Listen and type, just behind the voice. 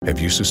Have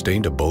you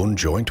sustained a bone,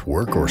 joint,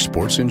 work, or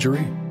sports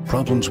injury?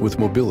 Problems with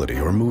mobility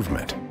or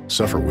movement?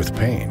 Suffer with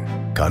pain?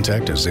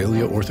 Contact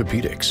Azalea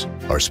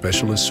Orthopedics. Our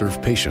specialists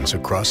serve patients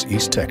across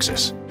East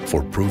Texas.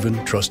 For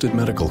proven, trusted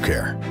medical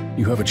care,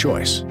 you have a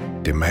choice.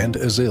 Demand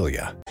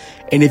Azalea.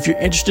 And if you're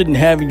interested in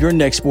having your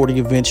next sporting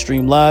event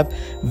streamed live,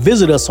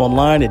 visit us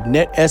online at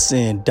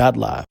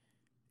netsn.live.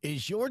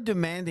 Is your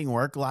demanding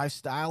work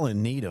lifestyle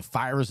in need of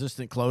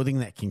fire-resistant clothing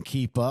that can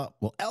keep up?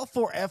 Well,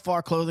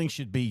 L4FR clothing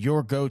should be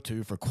your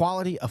go-to for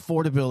quality,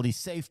 affordability,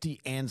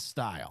 safety, and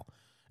style.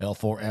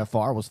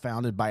 L4FR was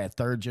founded by a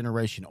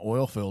third-generation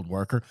oil field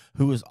worker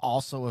who is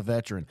also a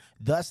veteran.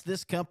 Thus,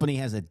 this company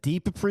has a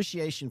deep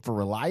appreciation for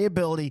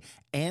reliability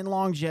and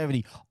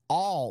longevity,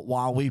 all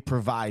while we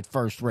provide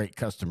first-rate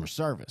customer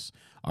service.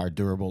 Our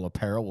durable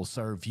apparel will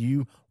serve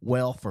you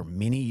well for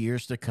many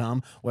years to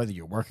come, whether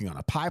you're working on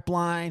a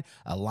pipeline,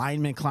 a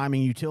lineman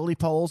climbing utility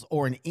poles,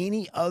 or in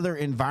any other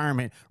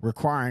environment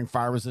requiring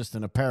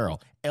fire-resistant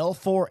apparel.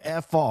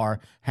 L4FR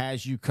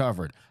has you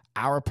covered.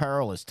 Our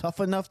apparel is tough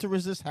enough to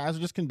resist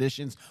hazardous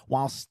conditions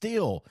while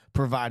still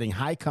providing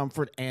high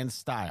comfort and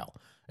style.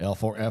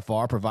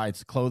 L4FR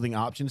provides clothing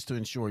options to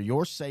ensure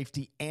your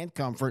safety and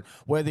comfort,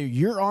 whether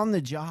you're on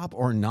the job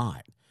or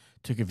not.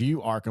 To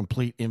view our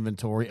complete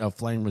inventory of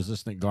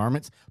flame-resistant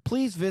garments,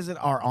 please visit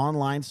our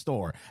online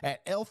store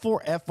at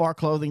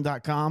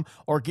l4frclothing.com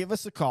or give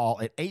us a call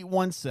at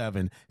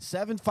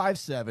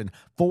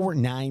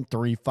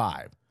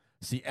 817-757-4935.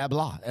 Si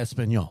habla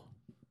español.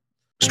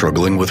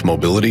 Struggling with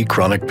mobility,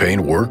 chronic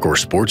pain, work, or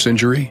sports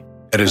injury?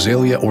 At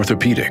Azalea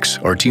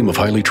Orthopedics, our team of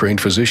highly trained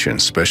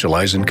physicians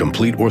specialize in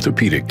complete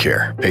orthopedic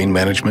care, pain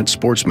management,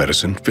 sports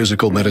medicine,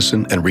 physical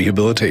medicine, and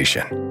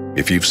rehabilitation.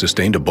 If you've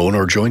sustained a bone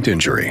or joint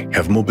injury,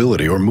 have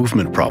mobility or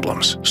movement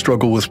problems,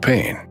 struggle with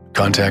pain,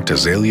 contact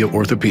Azalea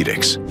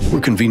Orthopedics.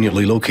 We're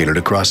conveniently located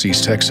across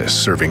East Texas,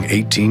 serving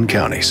 18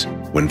 counties.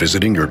 When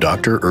visiting your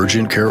doctor,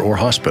 urgent care, or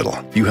hospital,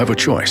 you have a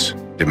choice.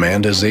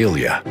 Demand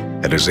Azalea.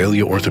 At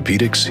Azalea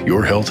Orthopedics,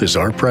 your health is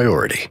our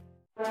priority.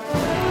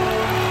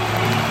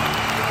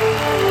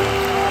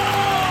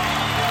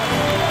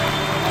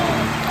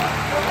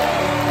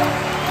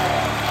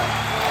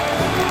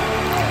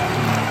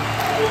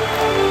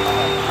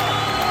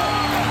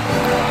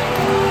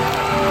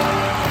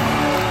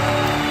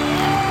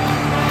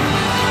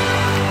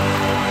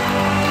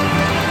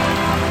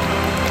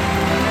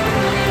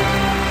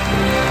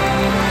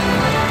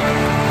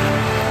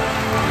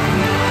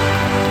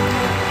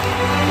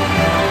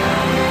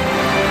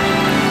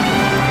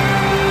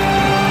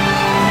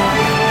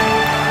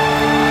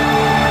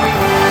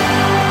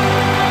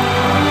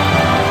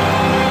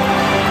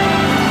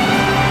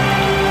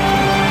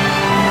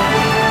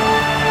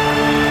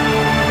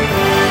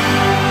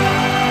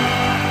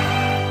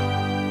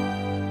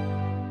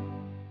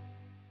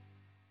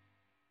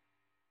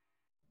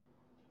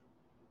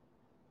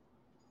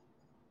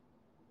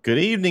 Good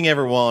evening,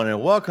 everyone,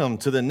 and welcome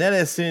to the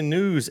NETSN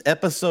News,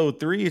 Episode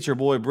 3. It's your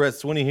boy, Brett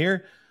Swinney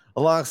here.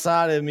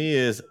 Alongside of me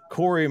is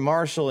Corey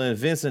Marshall and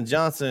Vincent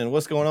Johnson.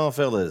 What's going on,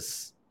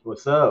 fellas?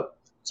 What's up?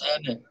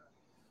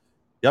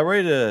 Y'all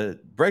ready to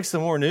break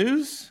some more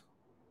news?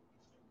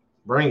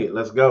 Bring it.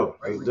 Let's go.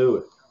 Let's do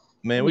it.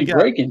 Man, we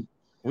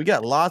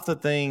got lots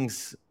of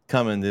things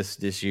coming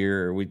this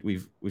year.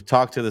 We've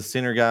talked to the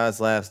center guys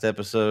last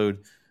episode.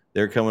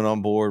 They're coming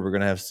on board. We're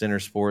going to have center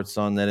sports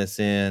on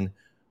NETSN.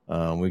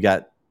 We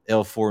got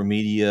L4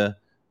 Media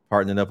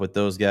partnering up with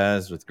those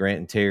guys, with Grant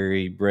and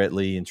Terry, Brett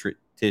Lee, and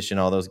Tish, and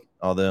all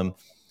them.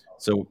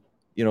 So,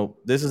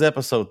 this is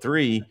episode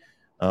 3,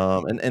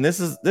 and this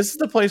is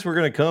the place we're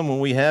going to come when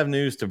we have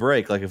news to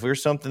break. Like, if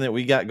there's something that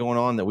we got going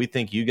on that we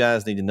think you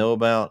guys need to know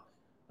about,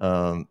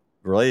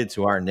 related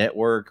to our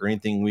network or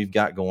anything we've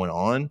got going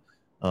on,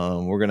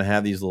 we're going to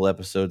have these little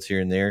episodes here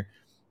and there.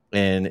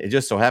 And it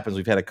just so happens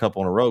we've had a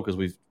couple in a row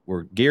because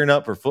we're gearing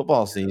up for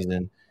football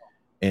season.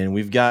 And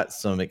we've got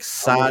some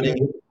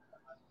exciting,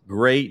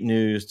 great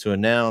news to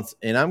announce.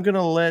 And I'm going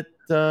to let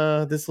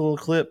this little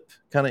clip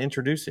kind of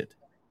introduce it.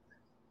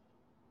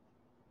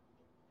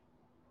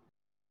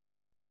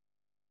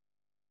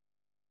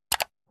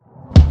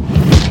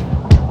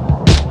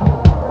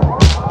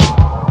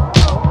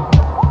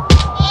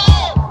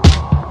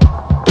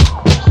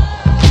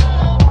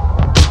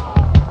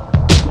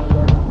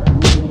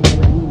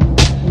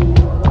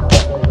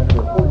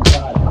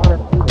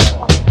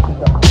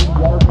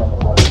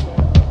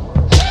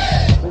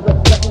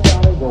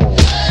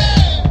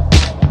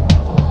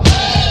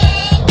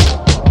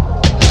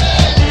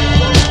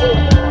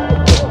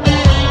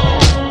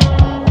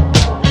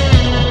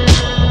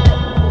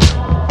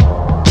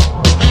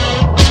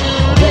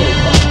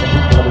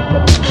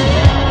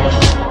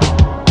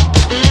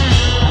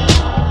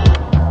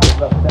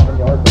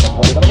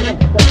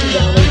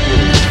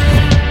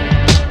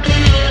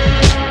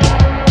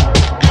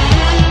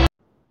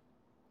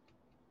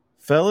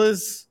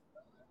 Fellas,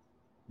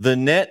 the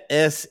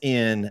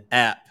NETSN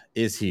app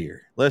is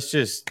here. Let's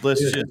just I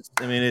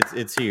mean,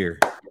 it's here.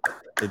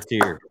 It's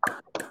here.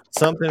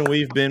 Something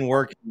we've been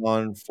working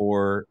on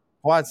for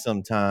quite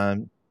some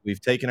time. We've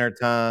taken our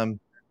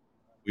time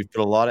we've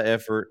put a lot of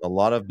effort, a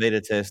lot of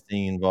beta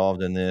testing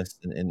involved in this,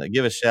 and I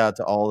give a shout out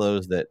to all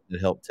those that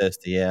helped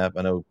test the app.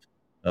 I know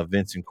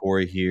Vince and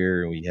Corey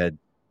here, and we had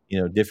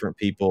different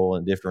people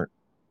in different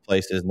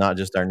places, not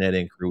just our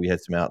NetN crew. We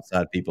had some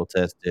outside people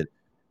test it,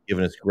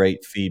 giving us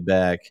great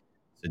feedback,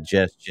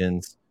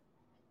 suggestions,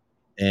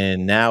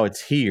 and now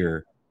it's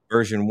here,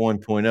 version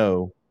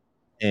 1.0.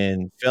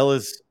 And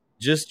fellas,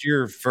 just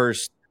your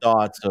first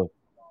thoughts of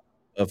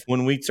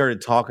when we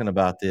started talking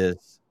about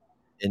this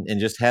and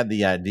just had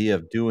the idea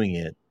of doing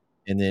it,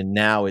 and then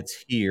now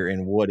it's here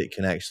and what it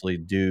can actually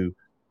do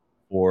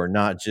for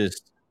not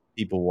just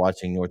people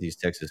watching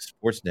Northeast Texas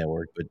Sports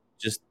Network, but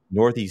just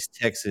Northeast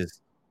Texas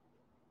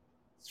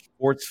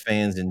sports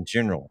fans in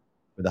general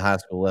for the high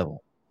school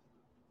level.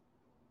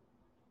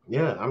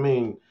 Yeah, I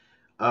mean,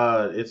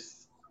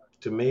 it's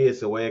to me,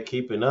 it's a way of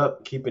keeping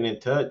up, keeping in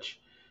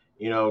touch.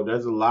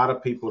 There's a lot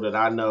of people that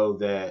I know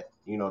that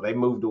they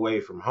moved away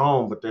from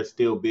home, but they're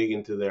still big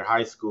into their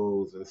high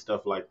schools and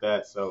stuff like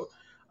that. So,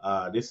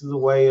 this is a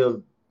way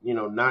of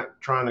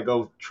not trying to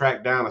go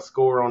track down a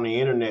score on the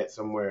internet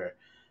somewhere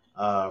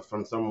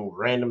from some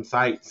random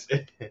sites.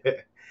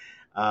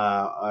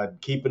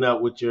 Keeping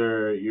up with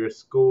your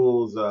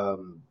school's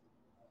um,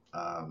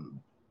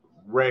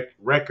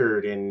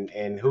 record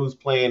and who's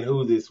playing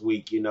who this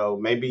week.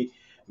 Maybe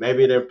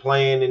they're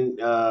playing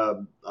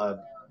in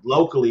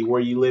locally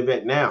where you live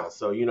at now.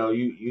 So you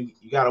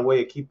got a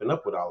way of keeping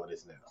up with all of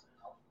this now.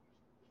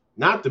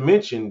 Not to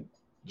mention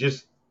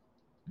just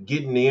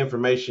getting the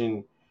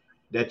information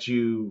that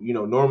you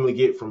normally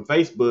get from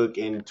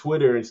Facebook and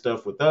Twitter and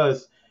stuff with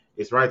us.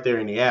 It's right there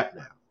in the app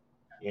now.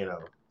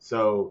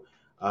 So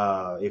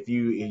if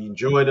you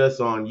enjoyed us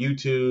on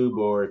YouTube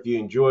or if you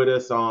enjoyed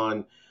us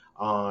on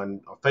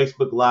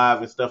Facebook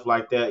Live and stuff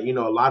like that, a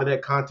lot of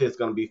that content is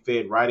going to be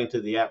fed right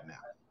into the app now.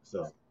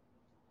 So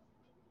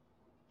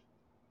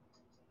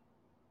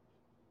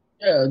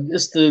Yeah,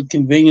 it's the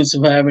convenience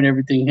of having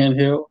everything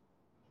handheld.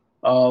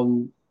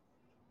 Um,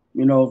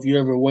 if you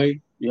ever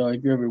away,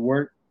 if you ever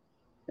work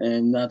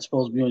and not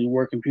supposed to be on your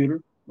work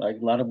computer, like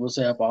a lot of us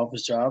have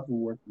office jobs, we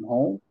work from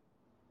home.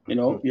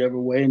 If you ever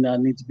away and not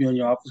need to be on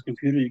your office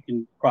computer, you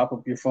can prop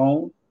up your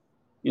phone.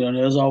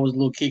 There's always a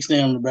little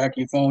kickstand on the back of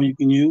your phone you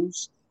can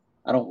use.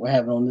 I don't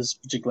have it on this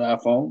particular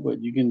iPhone,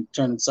 but you can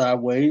turn it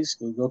sideways,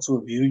 go to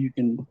a view. You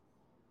can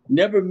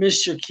never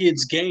miss your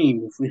kid's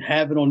game if we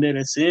have it on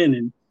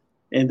NetSN,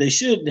 and they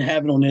should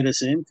have it on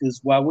NetSN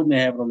because why wouldn't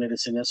they have it on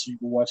NetSN? That's so you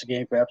can watch a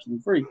game for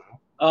absolutely free.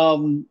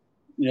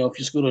 If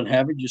your school doesn't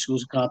have it, your school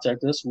should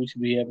contact us. We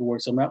should be able to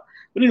work something out.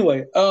 But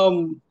anyway,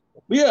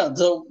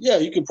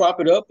 you can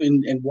prop it up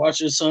and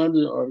watch your son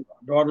or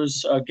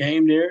daughter's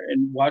game there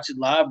and watch it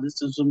live.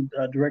 Listen to some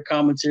direct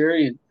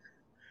commentary and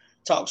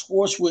talk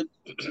sports with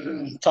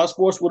talk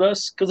sports with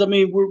us because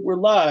we're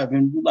live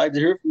and we'd like to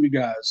hear from you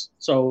guys.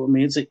 So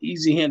it's an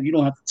easy hand. You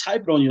don't have to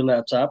type it on your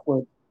laptop,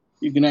 but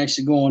you can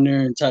actually go on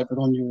there and type it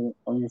on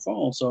your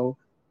phone. So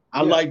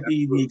I like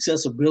the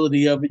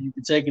accessibility of it. You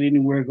can take it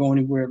anywhere, go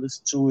anywhere,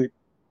 listen to it.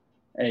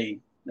 Hey,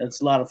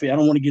 that's a lot of. I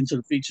don't want to get into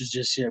the features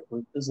just yet,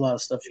 but there's a lot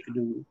of stuff you can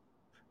do with it.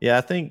 Yeah,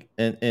 I think,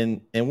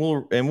 and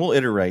we'll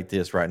iterate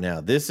this right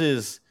now. This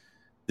is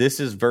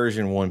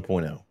version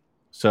 1.0.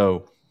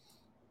 So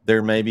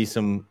there may be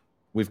some.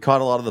 We've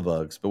caught a lot of the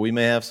bugs, but we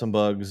may have some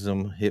bugs,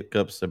 some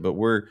hiccups. But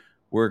we're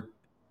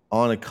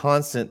on a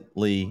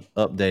constantly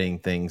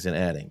updating things and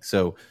adding.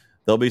 So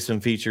there'll be some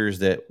features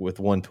that with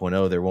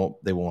 1.0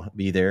 they won't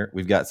be there.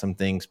 We've got some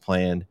things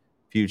planned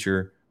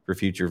for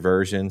future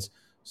versions.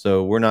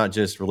 So we're not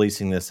just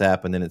releasing this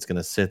app and then it's going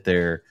to sit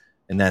there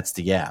and that's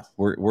the app.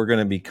 We're going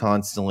to be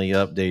constantly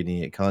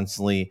updating it,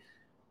 constantly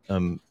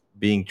trying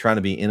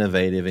to be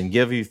innovative and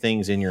give you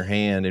things in your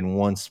hand in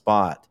one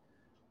spot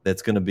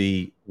that's going to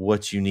be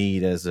what you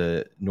need as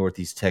a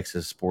Northeast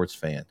Texas sports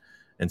fan.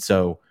 And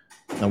so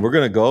we're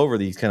going to go over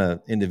these kind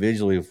of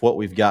individually of what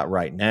we've got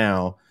right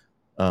now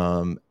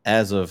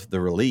as of the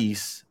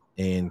release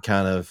and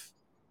kind of,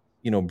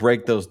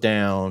 break those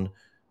down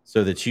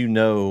so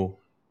that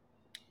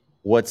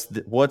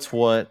what's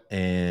what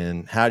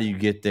and how do you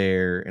get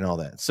there and all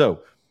that.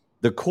 So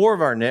the core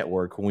of our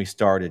network when we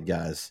started,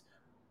 guys,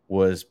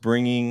 was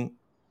bringing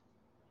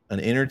an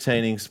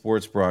entertaining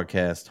sports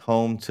broadcast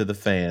home to the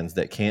fans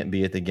that can't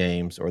be at the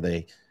games or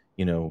they're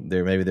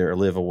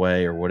live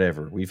away or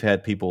whatever. We've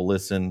had people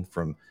listen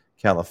from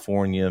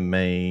California,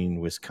 Maine,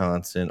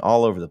 Wisconsin,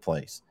 all over the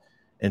place.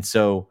 And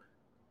so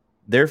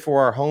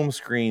therefore our home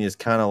screen is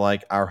kind of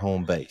like our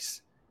home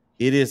base.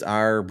 It is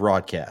our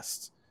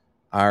broadcast,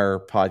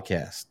 our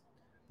podcast.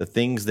 The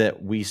things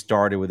that we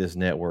started with this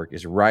network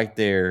is right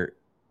there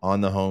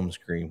on the home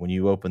screen when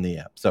you open the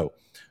app. So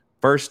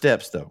first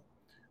steps though,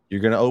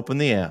 you're going to open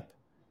the app.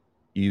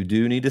 You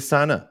do need to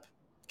sign up.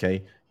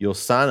 Okay. You'll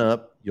sign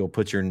up. You'll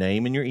put your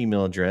name and your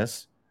email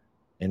address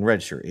and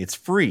register. It's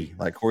free.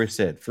 Like Corey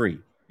said, free.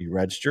 You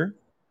register,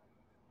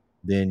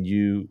 then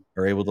you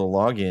are able to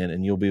log in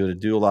and you'll be able to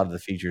do a lot of the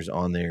features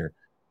on there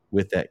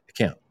with that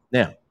account.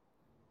 Now,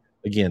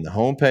 again, the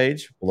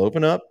homepage will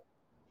open up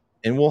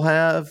and we'll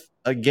have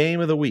a game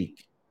of the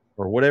week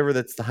or whatever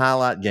that's the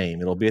highlight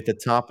game. It'll be at the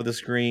top of the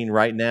screen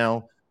right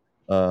now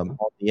on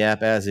the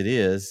app as it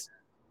is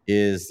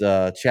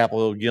Chapel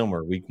Hill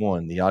Gilmer Week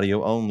 1, the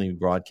audio only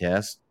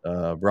broadcast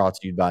brought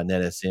to you by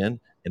NetSN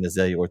and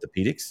Azalea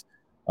Orthopedics.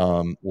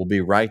 Will be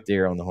right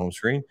there on the home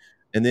screen.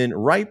 And then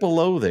right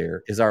below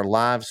there is our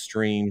live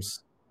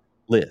streams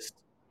list.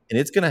 And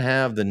it's going to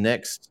have the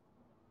next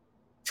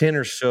 10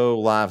 or so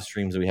live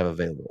streams that we have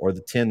available, or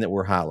the 10 that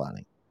we're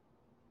highlighting,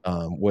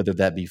 whether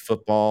that be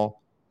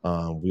football.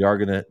 We are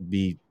going to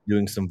be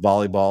doing some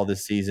volleyball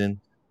this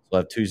season. So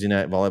we'll have Tuesday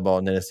night volleyball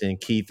at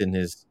NetSN. Keith and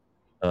his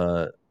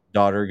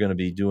daughter are going to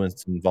be doing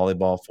some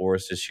volleyball for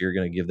us this year,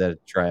 going to give that a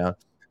try out.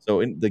 So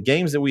in the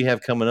games that we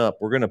have coming up,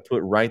 we're going to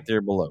put right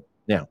there below.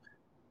 Now,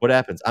 what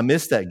happens? I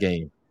missed that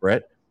game,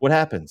 Brett. What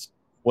happens?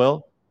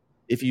 Well,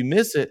 if you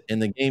miss it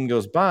and the game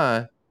goes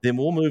by, then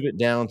we'll move it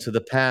down to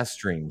the past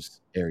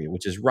streams area,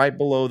 which is right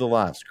below the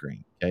live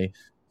screen. Okay.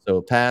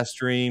 So past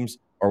streams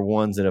are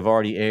ones that have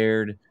already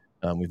aired.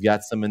 We've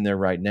got some in there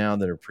right now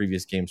that are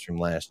previous games from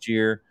last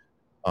year.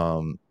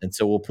 And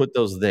so we'll put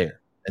those there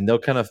and they'll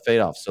kind of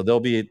fade off. So there'll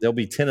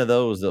be 10 of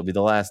those. There'll be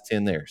the last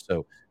 10 there.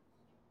 So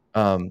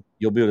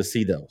you'll be able to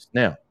see those.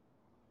 Now,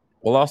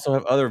 we'll also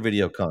have other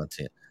video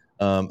content.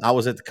 I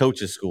was at the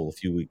coaches school a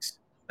few weeks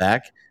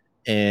back,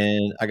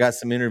 and I got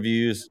some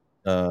interviews.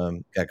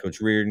 Got Coach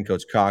Reardon,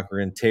 Coach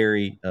Cochran,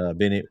 Terry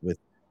Bennett with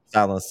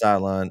Sideline to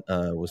Sideline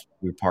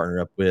we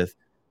partnered up with.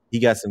 He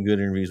got some good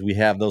interviews. We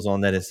have those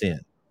on NetSN.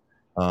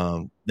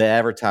 The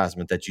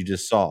advertisement that you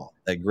just saw,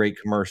 that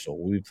great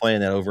commercial, we'll be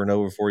playing that over and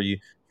over for you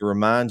to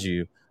remind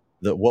you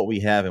that what we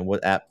have and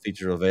what app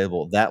features are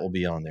available, that will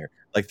be on there.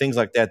 Like things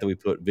like that we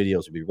put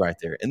videos will be right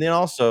there. And then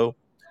also,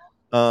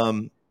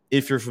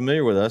 if you're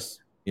familiar with us,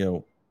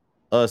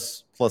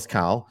 us plus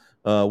Kyle,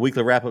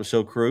 weekly wrap-up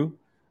show crew,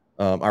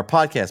 our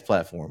podcast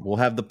platform, we'll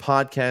have the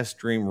podcast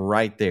stream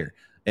right there.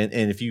 And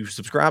if you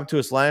subscribed to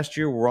us last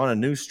year, we're on a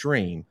new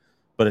stream,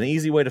 but an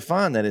easy way to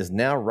find that is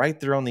now right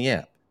there on the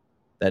app.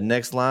 That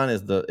next line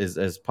is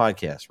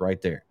podcast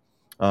right there.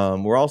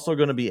 We're also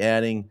going to be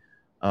adding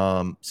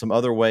some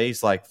other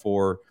ways, like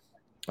for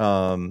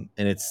and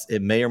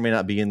it may or may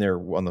not be in there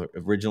on the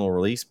original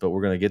release, but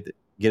we're going to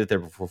get it there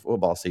before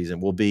football season.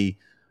 Will be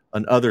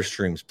an other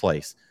streams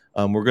place.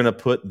 We're going to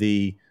put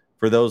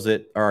for those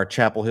that are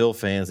Chapel Hill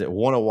fans that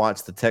want to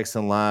watch the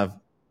Texan Live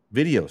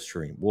video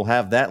stream, we'll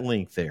have that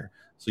link there.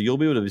 So you'll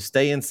be able to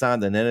stay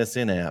inside the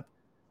NetSN app,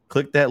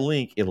 click that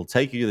link. It'll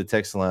take you to the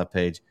Texan Live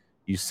page.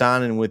 You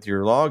sign in with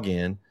your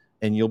login,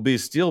 and you'll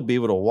still be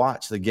able to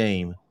watch the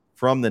game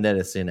from the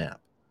NetSN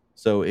app.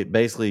 So it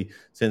basically,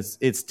 since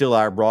it's still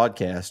our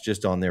broadcast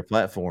just on their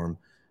platform,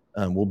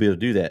 we'll be able to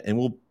do that, and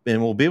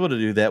we'll be able to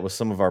do that with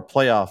some of our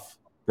playoff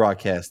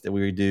broadcasts that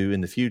we do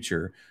in the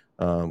future.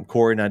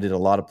 Corey and I did a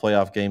lot of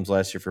playoff games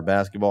last year for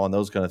basketball and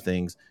those kind of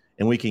things,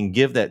 and we can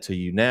give that to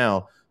you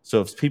now.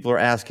 So if people are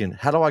asking,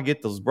 how do I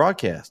get those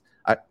broadcasts?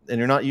 And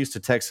you're not used to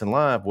Texan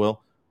Live,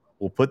 well,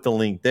 we'll put the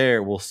link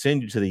there. We'll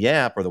send you to the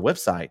app or the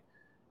website,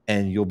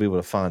 and you'll be able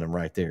to find them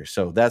right there.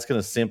 So that's going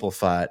to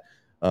simplify it.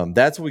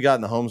 That's what we got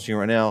in the home screen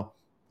right now.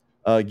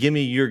 Give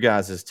me your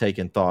guys' take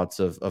and thoughts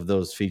of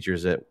those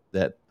features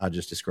that I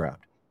just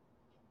described.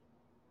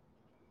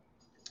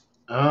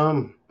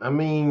 I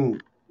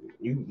mean,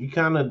 you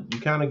kind of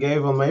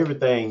gave them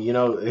everything.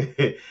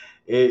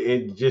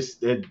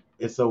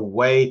 It's a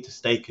way to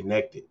stay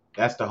connected.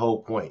 That's the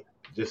whole point.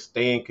 Just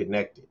staying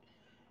connected.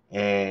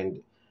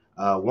 And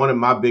one of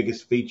my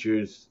biggest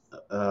features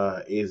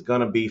is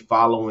going to be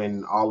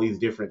following all these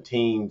different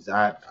teams.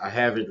 I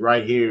have it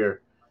right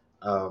here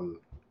on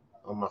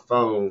my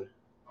phone.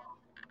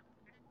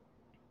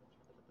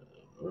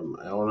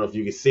 I don't know if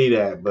you can see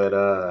that,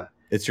 but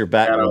it's your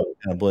background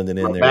kind of blending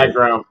in there.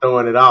 Background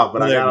throwing it off,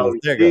 but I got all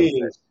these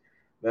teams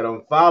that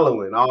I'm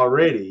following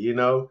already,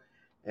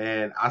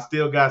 and I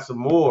still got some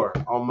more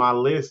on my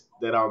list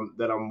that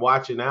I'm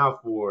watching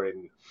out for,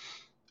 and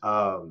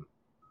I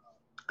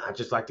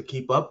just like to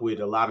keep up with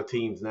a lot of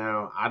teams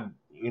now.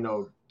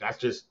 That's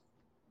just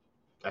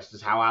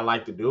how I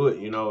like to do it,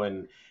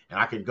 and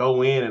I could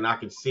go in and I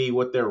could see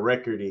what their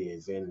record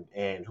is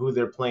and who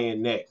they're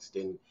playing next,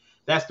 and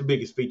that's the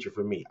biggest feature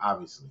for me,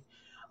 obviously.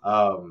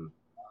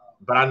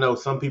 But I know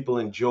some people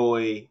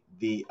enjoy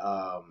the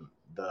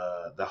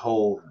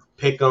whole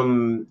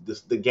pick'em,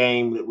 the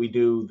game that we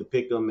do, the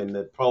pick'em and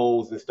the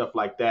pros and stuff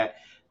like that.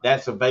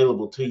 That's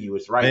available to you.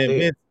 It's right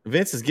there.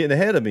 Vince is getting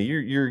ahead of me.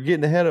 You're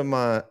getting ahead of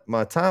my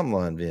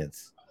timeline,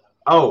 Vince.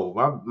 Oh,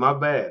 my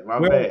bad.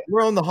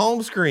 We're on the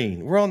home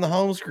screen. On the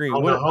home screen.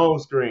 What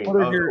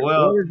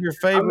are your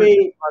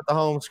favorite about the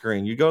home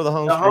screen? You go to the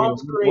home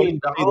screen.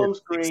 The home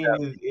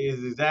screen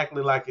is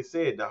exactly like it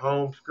said. The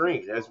home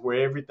screen. That's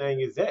where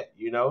everything is at.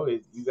 You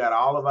got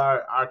all of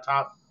our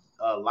top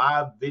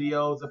live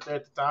videos up there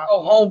at the top.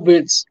 Go home,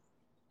 Vince.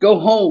 Go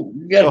home.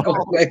 You gotta go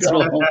back to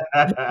home.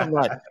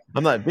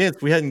 I'm not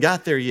Vince. We hadn't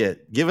got there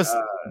yet. Give us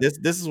this.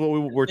 This is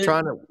what we're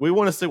trying to. We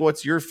want to see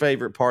what's your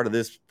favorite part of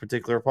this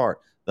particular part,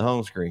 the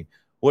home screen.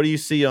 What do you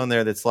see on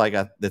there that's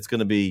going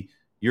to be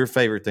your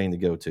favorite thing to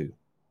go to?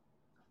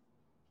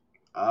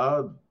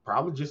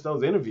 probably just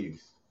those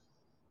interviews.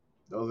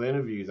 Those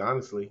interviews,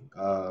 honestly,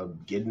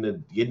 getting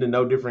to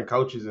know different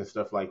coaches and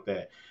stuff like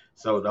that.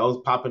 So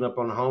those popping up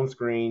on the home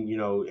screen,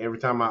 every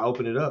time I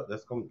open it up,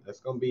 that's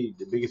gonna be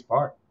the biggest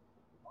part.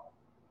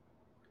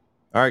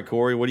 All right,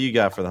 Corey, what do you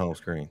got for the home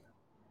screen?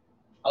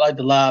 I like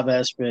the live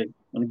aspect.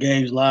 When the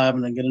game's live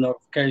and I get a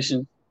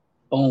notification,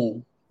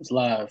 boom, it's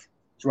live.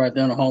 It's right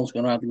there on the home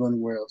screen. I don't have to go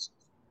anywhere else.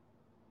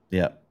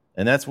 Yeah,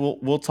 and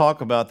we'll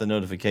talk about the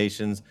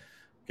notifications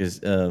because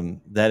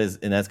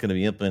that's going to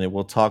be implemented.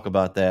 We'll talk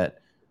about that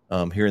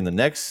here in the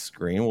next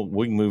screen.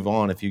 We can move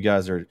on if you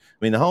guys are. I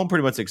mean, the home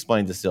pretty much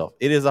explains itself.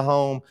 It is a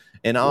home,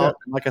 and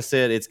like I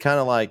said, it's kind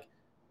of like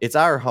it's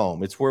our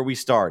home. It's where we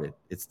started.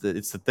 It's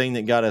the thing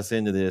that got us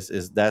into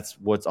this. That's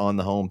what's on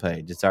the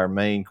homepage. It's our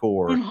main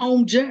core. One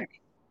home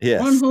jack.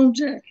 Yes. One home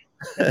jack.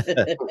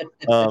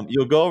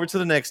 You'll go over to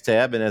the next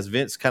tab, and as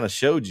Vince kind of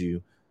showed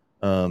you,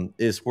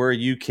 is where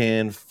you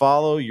can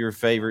follow your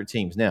favorite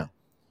teams. Now,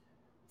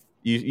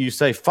 you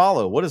say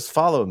follow. What does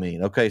follow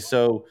mean? Okay,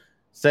 so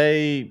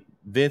say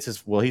Vince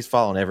he's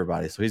following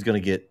everybody, so he's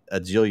going to get a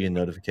jillion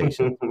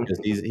notifications because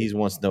he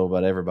wants to know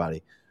about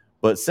everybody.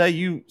 But say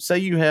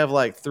you have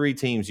like 3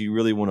 teams you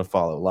really want to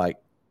follow. Like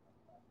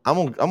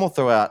I'm gonna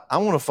throw out. I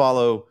want to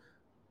follow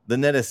the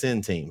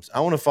NETSN teams. I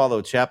want to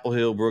follow Chapel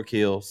Hill, Brook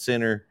Hill,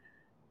 Center,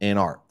 and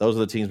ARP. Those are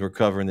the teams we're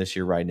covering this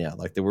year right now.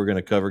 Like that, we're going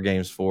to cover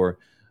games for,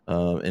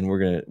 and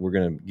we're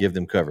gonna give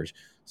them coverage.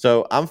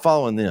 So I'm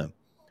following them.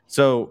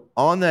 So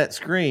on that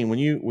screen, when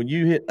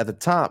you hit at the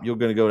top, you're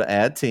going to go to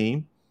Add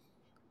Team,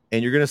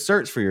 and you're going to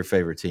search for your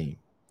favorite team.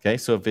 Okay,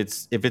 so if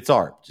it's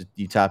ARP,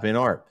 you type in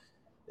ARP,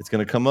 it's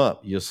going to come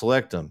up. You'll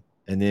select them,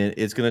 and then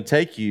it's going to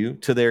take you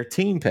to their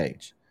team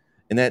page,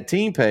 and that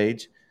team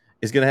page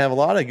is going to have a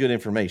lot of good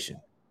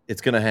information.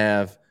 It's going to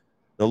have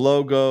the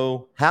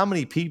logo, how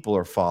many people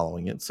are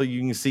following it, so you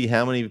can see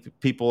how many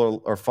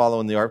people are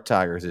following the ARP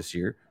Tigers this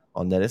year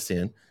on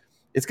NETSN.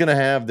 It's going to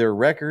have their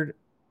record,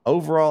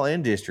 overall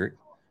and district.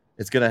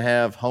 It's going to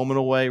have home and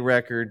away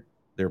record,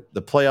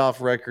 the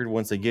playoff record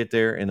once they get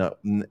there, and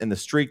the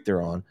streak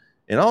they're on.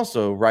 And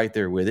also right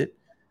there with it,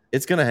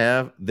 it's going to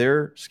have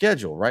their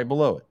schedule right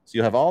below it. So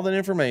you'll have all that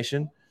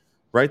information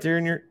right there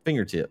in your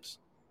fingertips.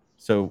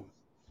 So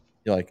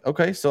you're like,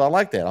 okay, so I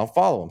like that. I'll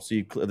follow them. So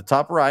at the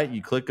top right,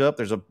 you click up.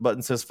 There's a button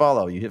that says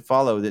follow. You hit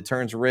follow. That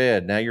turns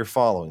red. Now you're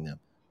following them.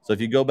 So if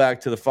you go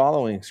back to the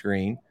following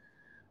screen,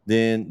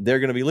 then they're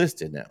going to be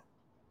listed now.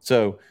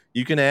 So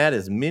you can add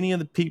as many of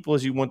the people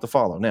as you want to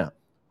follow. Now,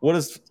 what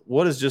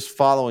does just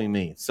following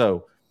mean?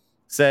 So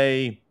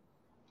say,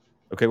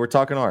 okay, we're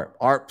talking ARP.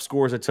 ARP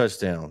scores a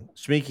touchdown.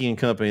 Schmeeky and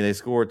company, they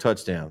score a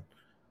touchdown.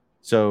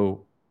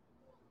 So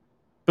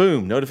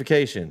boom,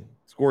 notification,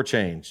 score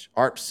change.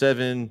 ARP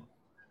 7,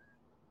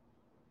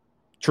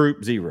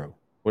 Troop 0,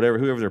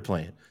 whoever they're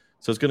playing.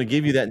 So it's going to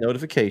give you that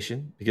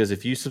notification because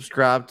if you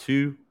subscribe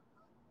to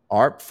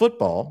ARP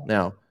football,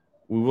 now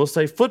we will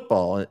say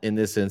football in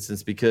this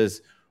instance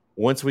because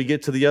once we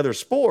get to the other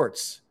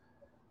sports,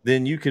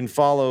 then you can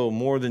follow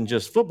more than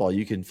just football.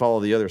 You can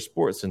follow the other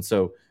sports. And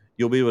so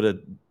you'll be able to,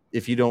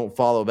 if you don't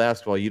follow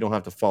basketball, you don't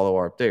have to follow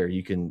ARP there.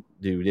 You can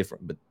do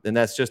different. And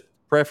that's just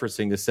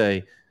preferencing to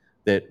say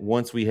that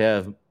once we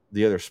have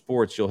the other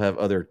sports, you'll have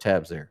other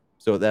tabs there.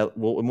 So that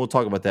we'll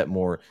talk about that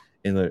more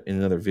in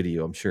another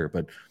video, I'm sure.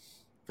 But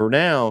for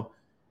now,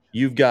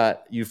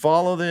 you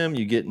follow them,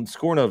 you get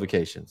score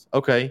notifications.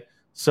 Okay.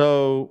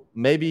 So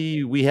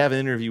maybe we have an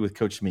interview with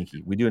Coach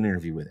Schmeeky. We do an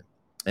interview with him,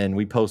 and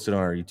we post it on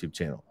our YouTube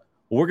channel.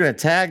 Well, we're going to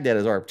tag that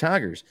as ARP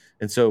Tigers.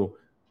 And so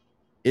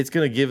it's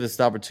going to give us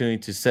the opportunity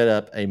to set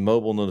up a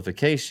mobile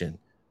notification.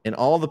 And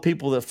all the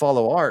people that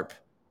follow ARP,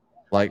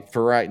 like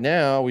for right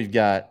now, we've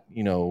got,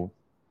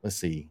 let's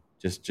see,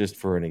 just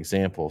for an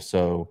example.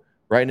 So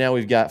right now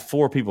we've got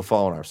 4 people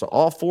following ARP. So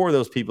all 4 of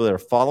those people that are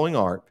following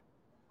ARP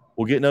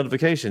will get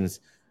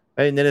notifications.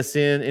 Hey,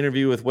 NETSN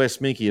interview with Wes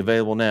Schmeeky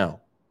available now.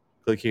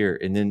 Click here.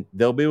 And then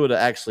they'll be able to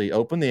actually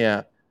open the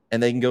app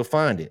and they can go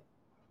find it.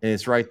 And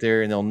it's right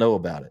there and they'll know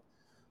about it.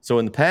 So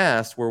in the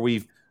past where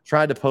we've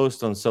tried to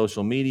post on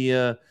social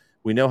media,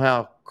 we know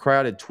how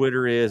crowded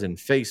Twitter is and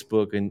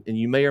Facebook, and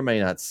you may or may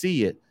not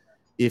see it.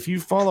 If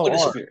you follow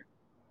ARP,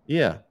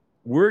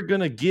 we're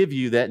going to give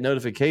you that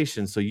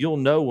notification so you'll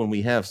know when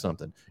we have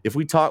something. If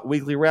we talk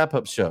weekly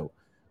wrap-up show,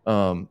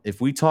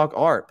 if we talk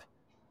ARP,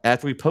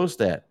 after we post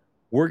that,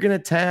 we're going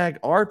to tag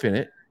ARP in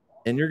it,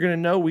 and you're going to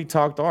know we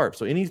talked ARP.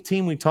 So any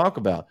team we talk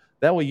about,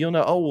 that way you'll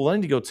know, oh, well, I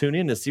need to go tune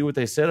in to see what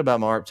they said about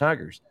my ARP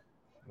Tigers.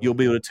 You'll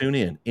be able to tune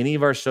in. Any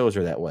of our shows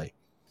are that way.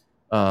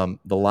 The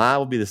live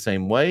will be the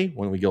same way.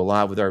 When we go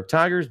live with ARP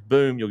Tigers,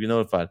 boom, you'll get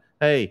notified.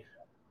 Hey,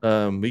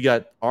 we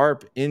got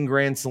ARP in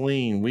Grand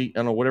Saline. I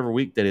don't know, whatever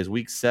week that is,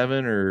 week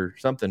 7 or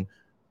something.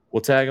 We'll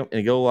tag them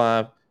and go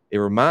live. It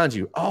reminds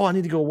you, oh, I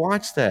need to go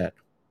watch that.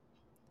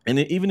 And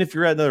even if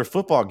you're at another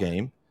football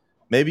game,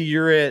 maybe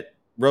you're at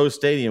Rose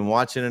Stadium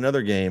watching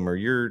another game, or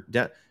you're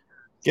down.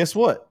 Guess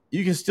what?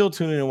 You can still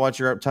tune in and watch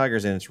your ARP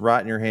Tigers, and it's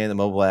right in your hand, the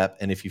mobile app.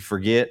 And if you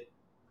forget,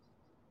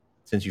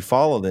 since you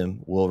follow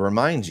them, we'll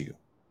remind you.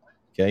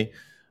 Okay.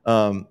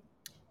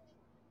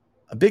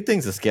 a big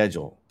thing's the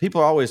schedule.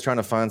 People are always trying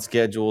to find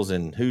schedules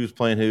and who's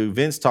playing who.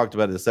 Vince talked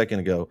about it a second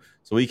ago,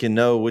 so we can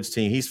know which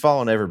team. He's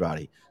following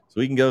everybody,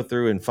 so we can go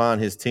through and find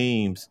his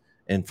teams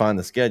and find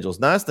the schedules.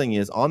 Nice thing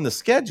is on the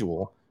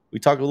schedule, we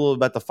talk a little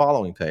about the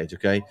following page.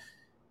 Okay,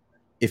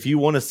 if you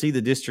want to see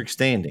the district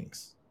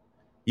standings,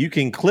 you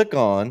can click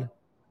on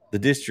the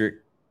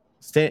district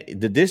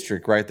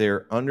right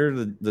there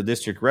under the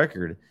district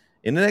record,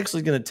 and it actually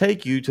is going to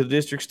take you to the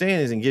district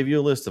standings and give you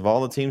a list of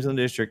all the teams in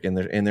the district and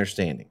their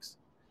standings.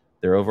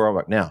 Their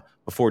overall. Now,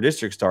 before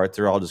district starts,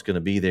 they're all just going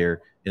to be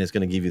there, and it's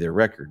going to give you their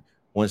record.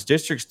 Once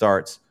district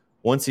starts,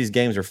 once these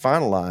games are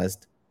finalized,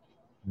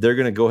 they're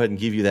going to go ahead and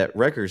give you that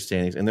record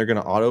standings, and they're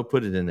going to auto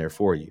put it in there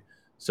for you.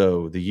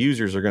 So the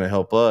users are going to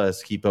help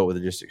us keep up with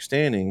the district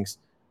standings,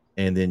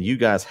 and then you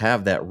guys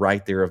have that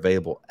right there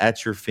available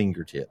at your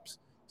fingertips.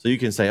 So you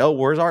can say, oh,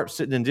 where's Art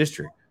sitting in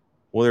district?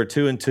 Well, they're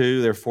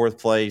 2-2. They're fourth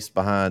place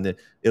behind it.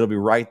 It'll be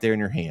right there in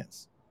your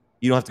hands.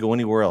 You don't have to go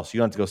anywhere else. You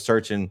don't have to go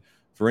searching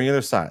for any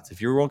other sites.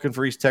 If you're looking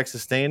for East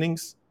Texas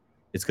standings,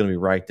 it's going to be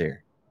right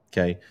there.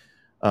 Okay.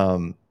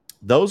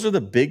 Those are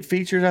the big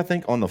features, I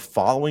think, on the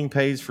following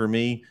page for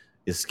me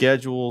is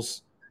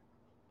schedules,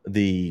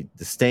 the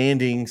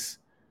standings,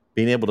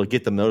 being able to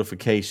get the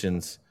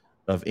notifications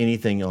of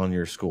anything on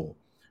your school.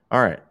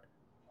 All right.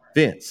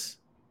 Vince,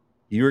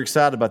 you were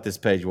excited about this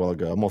page a while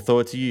ago. I'm going to throw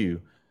it to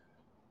you.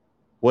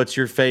 What's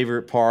your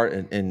favorite part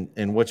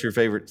and what's your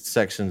favorite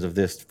sections of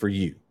this for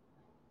you?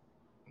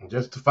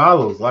 Just the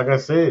follows, like I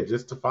said,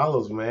 just the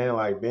follows, man.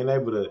 Like being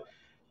able to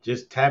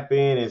just tap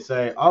in and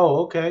say,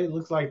 "Oh, okay,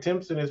 looks like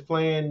Timpson is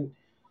playing,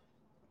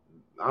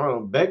 I don't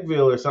know,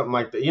 Beckville or something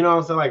like that." You know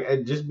what I'm saying?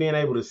 Like just being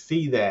able to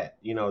see that,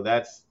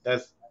 that's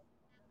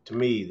to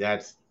me,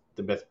 that's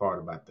the best part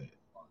about that.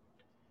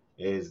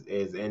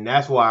 And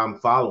that's why I'm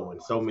following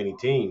so many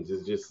teams.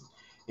 It's just,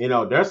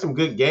 there's some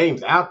good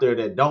games out there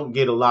that don't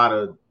get a lot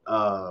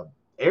of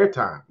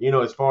airtime.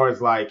 As far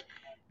as like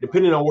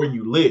depending on where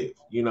you live.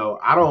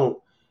 I don't.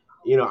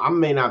 I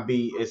may not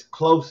be as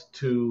close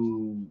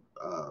to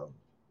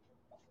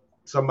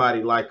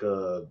somebody like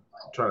I'm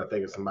trying to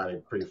think of somebody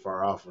pretty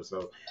far off or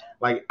so.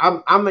 Like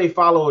I may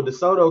follow a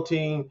DeSoto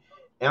team,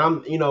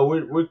 and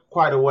we're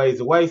quite a ways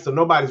away, so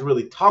nobody's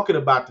really talking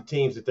about the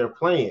teams that they're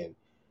playing.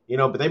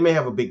 But they may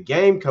have a big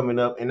game coming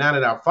up, and now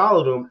that I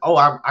followed them,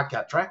 I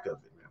got track of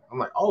it. I'm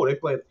like,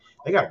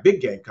 they got a big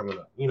game coming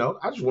up.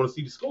 I just want to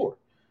see the score.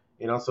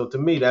 So to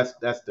me, that's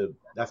the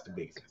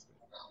biggest.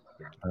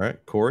 All right,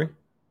 Corey.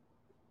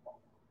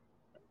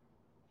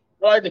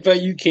 I like the fact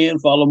you can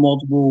follow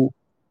multiple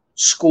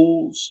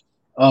schools.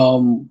 I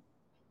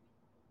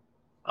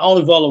only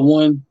follow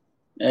one,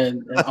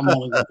 and I'm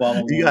only gonna follow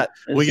one.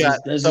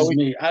 That's just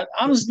me. I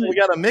honestly, we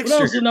got a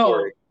mixture.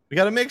 No. We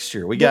got a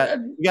mixture. We got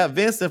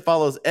Vince that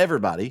follows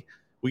everybody.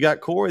 We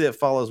got Corey that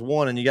follows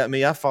one, and you got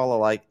me. I follow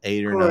like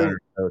 8 or 9 or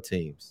so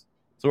teams.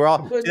 So we're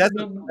all. That's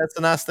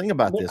the nice thing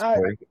about this,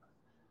 Corey.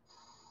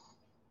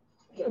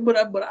 But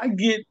I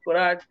get.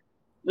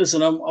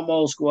 Listen. I'm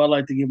old school. I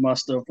like to get my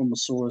stuff from a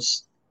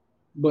source.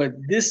 But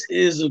this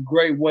is a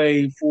great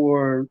way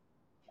for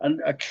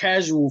a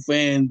casual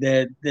fan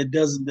that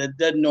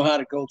doesn't know how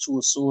to go to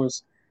a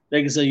source.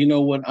 They can say, you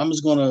know what, I'm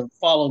just gonna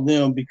follow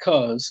them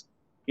because,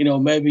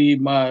 maybe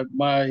my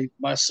nephew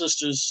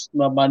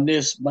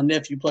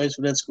plays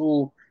for that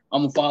school.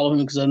 I'm gonna follow him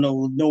because I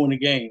knowing the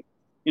game.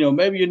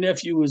 Maybe your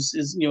nephew is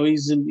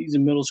he's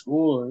in middle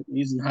school or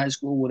he's in high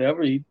school,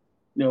 whatever.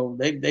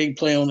 They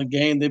play on the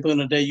game. They play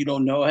on a day you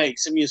don't know. Hey,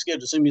 send me a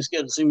schedule. Send me a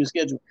schedule. Send me a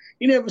schedule.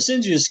 He never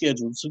sends you a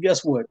schedule. So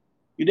guess what?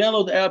 You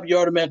download the app, you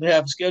automatically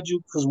have a schedule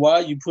because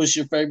why? You push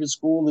your favorite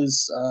school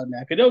is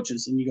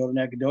Nacogdoches, and you go to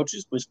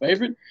Nacogdoches, push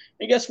favorite,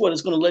 and guess what?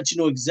 It's going to let you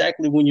know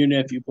exactly when your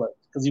nephew plays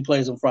because he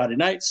plays on Friday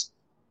nights.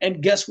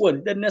 And guess what?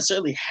 It doesn't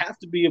necessarily have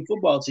to be a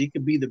football team. It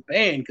could be the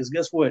band because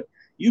guess what?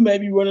 You may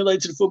be running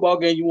late to the football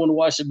game. You want to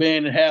watch the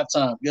band at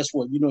halftime. Guess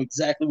what? You know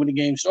exactly when the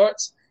game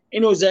starts.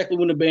 You know exactly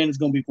when the band is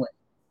going to be playing.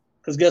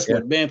 Because guess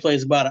what? Band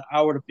plays about an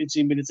hour to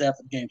 15 minutes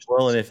after the game starts.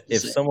 Well, and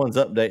if someone's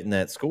updating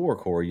that score,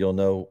 Corey, you'll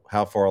know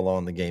how far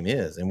along the game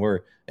is. And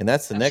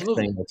that's the next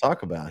thing we'll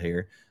talk about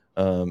here.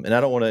 And I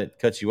don't want to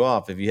cut you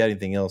off. If you had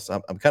anything else,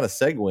 I'm kind of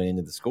segueing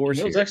into the scores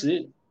here. That's actually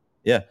it.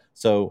 Yeah.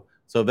 So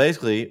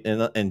basically,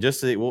 and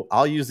just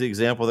I'll use the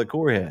example that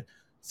Corey had.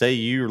 Say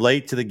you're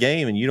late to the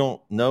game and you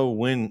don't know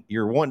when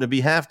you're wanting to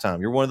be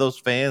halftime. You're one of those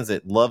fans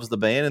that loves the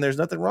band, and there's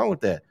nothing wrong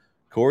with that.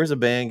 Corey's a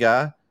band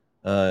guy.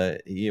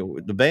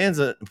 The band's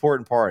an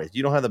important part. If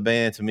you don't have the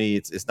band, to me,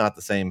 it's not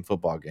the same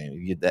football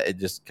game. It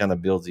just kind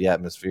of builds the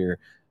atmosphere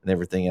and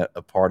everything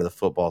a part of the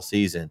football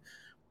season.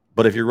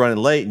 But if you're running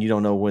late and you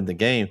don't know when the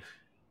game,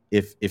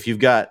 if you've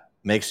got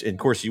of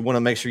course you want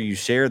to make sure you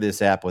share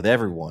this app with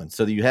everyone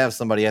so that you have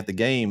somebody at the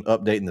game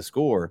updating the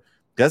score.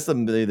 That's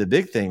the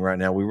big thing right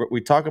now. We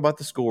talk about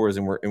the scores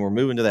and we're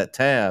moving to that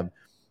tab.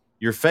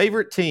 Your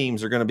favorite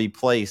teams are going to be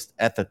placed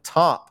at the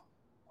top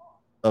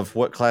of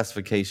what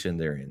classification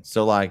they're in.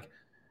 So like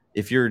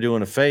if you're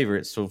doing a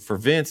favorite, so for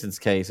Vincent's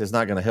case, it's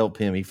not going to help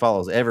him. He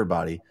follows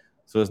everybody,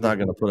 so it's not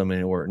going to put them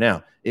in order.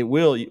 Now, it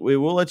will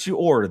let you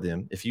order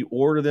them. If you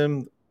order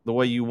them the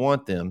way you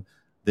want them,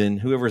 then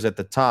whoever's at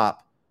the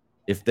top,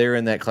 if they're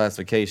in that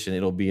classification,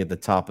 it'll be at the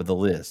top of the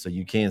list. So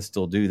you can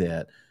still do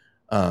that.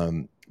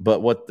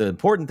 But what the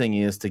important thing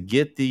is to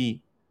get the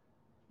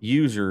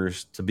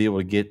users to be able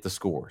to get the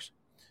scores,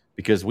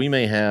 because we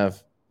may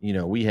have,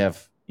 we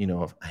have,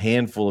 a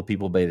handful of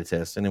people beta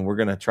testing, and we're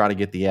going to try to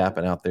get the app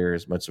out there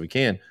as much as we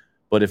can.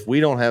 But if we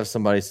don't have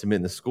somebody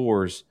submitting the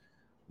scores,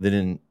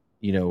 then,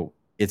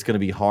 it's going to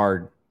be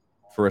hard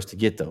for us to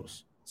get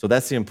those. So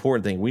that's the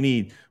important thing.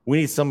 We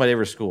need somebody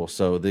every school.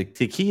 So the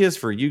key is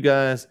for you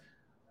guys,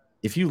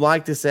 if you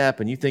like this app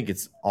and you think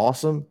it's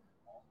awesome,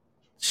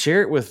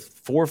 share it with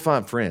 4 or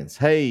 5 friends.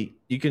 Hey,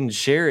 you can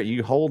share it. If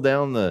you hold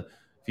down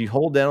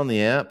on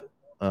the app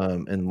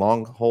and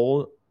long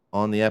hold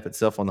on the app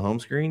itself on the home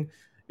screen,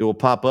 it will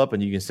pop up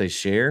and you can say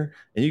share,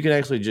 and you can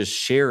actually just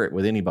share it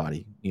with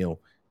anybody.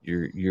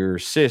 Your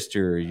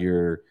sister,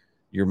 your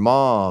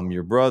mom,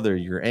 your brother,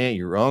 your aunt,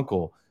 your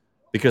uncle,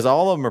 because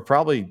all of them are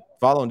probably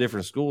following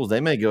different schools. They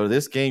may go to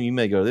this game, you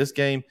may go to this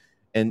game,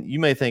 and you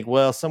may think,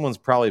 well, someone's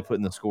probably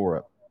putting the score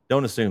up.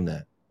 Don't assume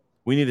that.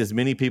 We need as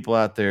many people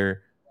out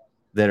there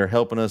that are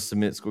helping us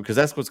submit score, because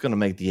that's what's going to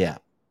make the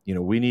app.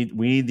 We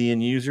need the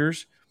end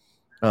users.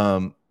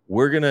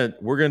 We're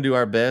gonna do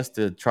our best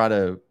to try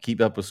to keep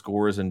up with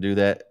scores and do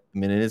that. I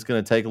mean, it's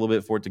going to take a little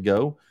bit for it to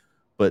go,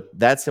 but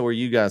that's where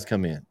you guys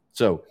come in.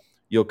 So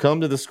you'll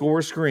come to the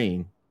score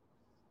screen.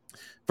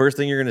 First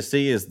thing you're going to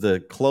see is the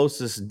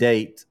closest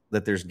date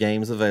that there's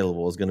games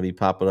available is going to be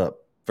popping up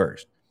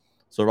first.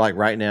 So like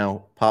right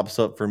now, pops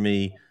up for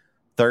me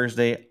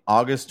Thursday,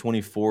 August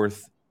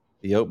 24th,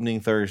 the opening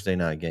Thursday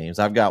night games.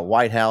 I've got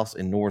White House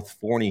and North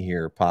Forney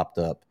here popped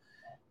up.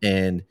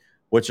 And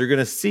what you're going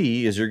to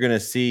see is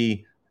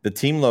the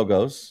team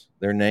logos,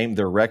 their name,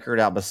 their record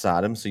out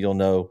beside them. So you'll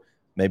know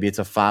maybe it's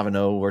a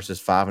 5-0 versus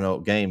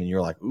 5-0 game. And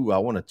you're like, ooh, I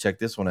want to check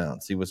this one out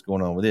and see what's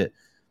going on with it.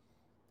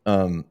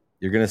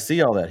 You're going to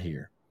see all that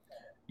here.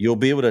 You'll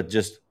be able to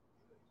just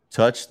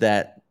touch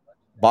that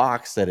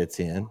box that it's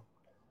in.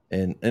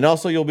 And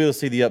also you'll be able to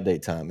see the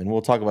update time. And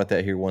we'll talk about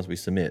that here once we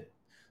submit.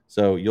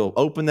 So you'll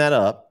open that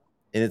up,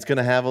 and it's going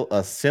to have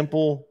a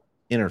simple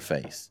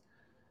interface.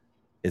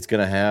 It's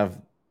going to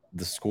have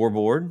the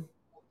scoreboard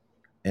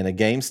and a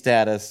game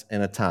status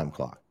and a time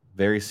clock.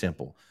 Very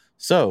simple.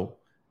 So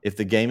if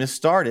the game is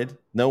started,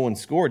 no one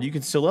scored, you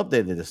can still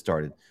update that it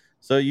started.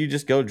 So you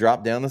just go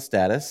drop down the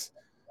status.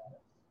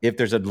 If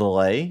there's a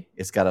delay,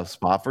 it's got a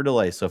spot for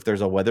delay. So if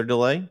there's a weather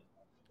delay,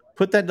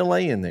 put that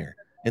delay in there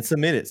and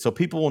submit it so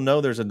people will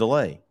know there's a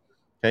delay.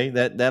 Okay,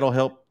 that'll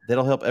help.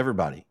 That'll help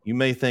everybody. You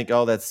may think,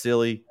 oh, that's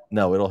silly.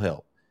 No, it'll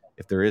help.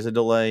 If there is a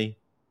delay,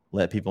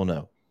 let people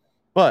know.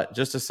 But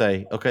just to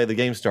say, okay, the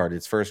game started.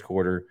 It's first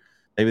quarter.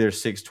 Maybe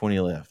there's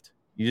 6:20 left.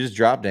 You just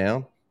drop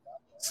down,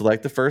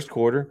 select the first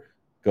quarter,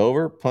 go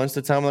over, punch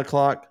the time on the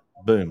clock,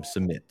 boom,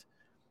 submit.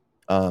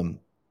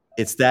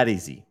 It's that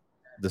easy.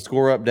 The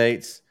score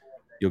updates.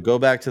 You'll go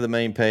back to the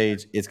main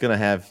page. It's going to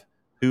have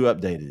who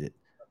updated it.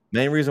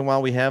 Main reason why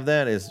we have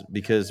that is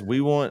because we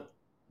want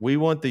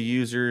the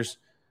users,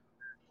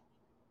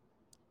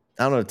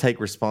 I don't know, to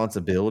take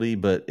responsibility,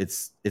 but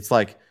it's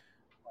like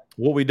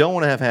what we don't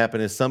want to have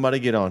happen is somebody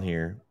get on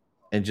here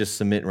and just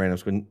submit random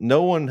scores.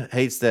 No one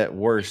hates that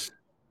worse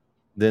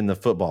than the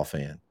football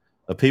fan,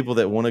 the people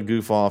that want to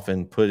goof off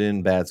and put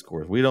in bad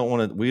scores. We're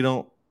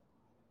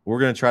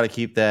going to try to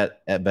keep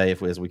that at bay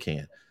as we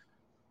can.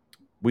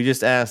 We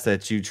just ask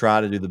that you try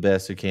to do the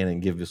best you can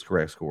and give us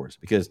correct scores,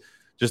 because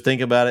just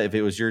think about it. If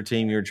it was your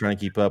team you were trying to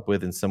keep up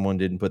with and someone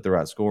didn't put the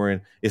right score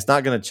in, it's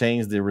not going to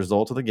change the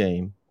result of the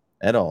game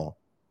at all.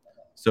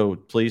 So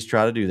please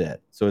try to do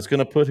that. So it's going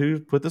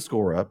to put the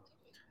score up,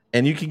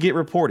 and you can get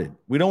reported.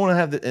 We don't want to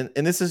have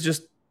and this is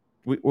just,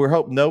 we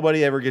hope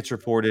nobody ever gets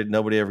reported.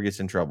 Nobody ever gets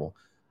in trouble.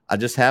 I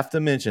just have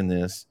to mention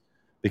this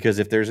because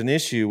if there's an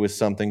issue with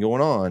something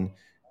going on,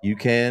 you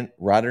can,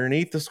 right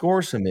underneath the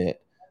score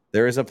submit,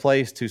 there is a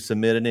place to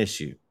submit an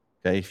issue.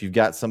 Okay. If you've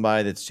got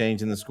somebody that's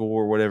changing the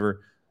score or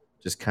whatever,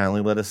 just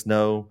kindly let us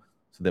know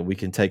so that we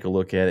can take a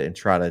look at it and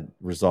try to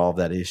resolve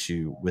that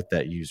issue with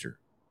that user.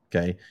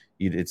 Okay.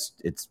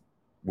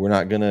 We're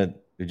not going to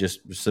just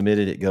submit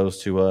it. It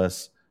goes to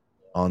us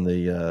on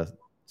the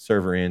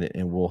server end,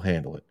 and we'll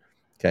handle it.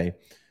 Okay.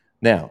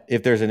 Now,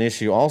 if there's an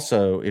issue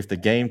also, if the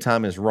game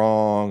time is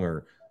wrong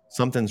or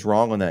something's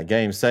wrong on that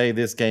game, say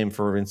this game,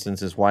 for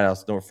instance, is White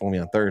House North for me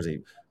on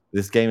Thursday.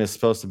 This game is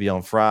supposed to be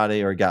on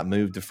Friday, or it got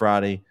moved to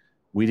Friday.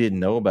 We didn't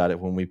know about it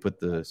when we put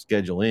the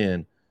schedule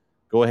in.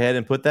 Go ahead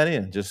and put that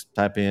in. Just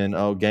type in,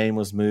 game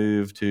was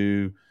moved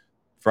to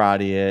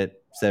Friday at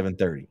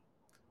 7:30.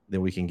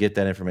 Then we can get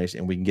that information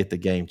and we can get the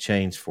game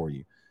changed for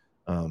you.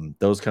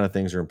 Those kind of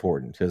things are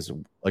important because,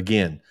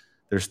 again,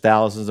 there's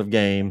thousands of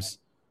games.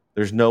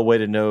 There's no way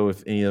to know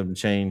if any of them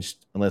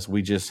changed unless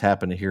we just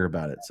happen to hear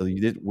about it. So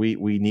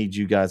we need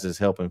you guys'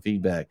 help and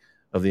feedback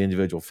of the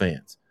individual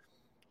fans.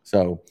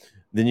 So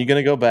then you're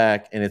going to go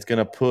back and it's going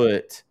to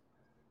put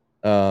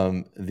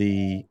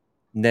the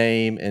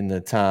name and the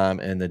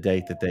time and the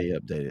date that they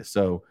updated.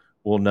 So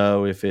we'll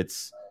know if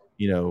it's,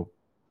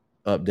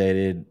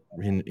 updated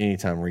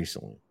anytime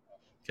recently.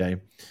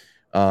 Okay.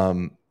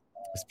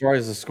 As far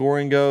as the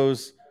scoring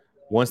goes,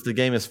 once the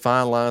game is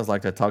finalized,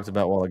 like I talked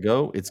about a while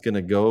ago, it's going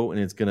to go and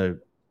it's going to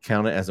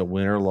count it as a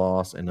win or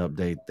loss and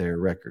update their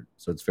record.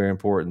 So it's very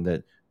important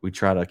that we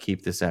try to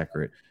keep this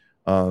accurate.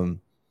 Fellas,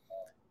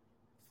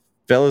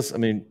 I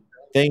mean,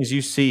 things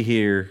you see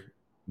here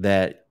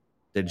that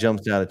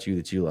jumps out at you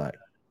that you like.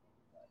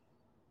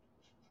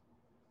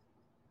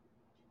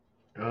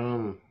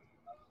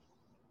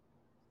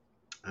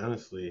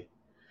 Honestly,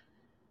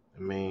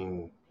 I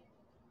mean,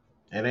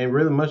 it ain't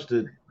really much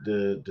to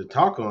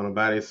talk on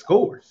about his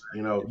scores,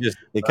 It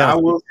But kind I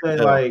of will speaks say, for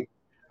itself. like,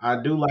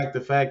 I do like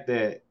the fact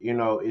that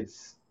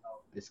it's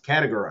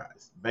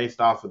categorized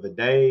based off of the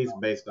days,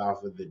 based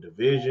off of the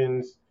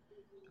divisions.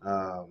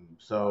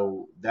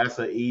 So that's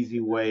an easy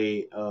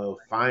way of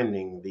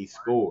finding these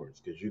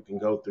scores because you can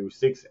go through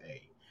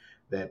 6A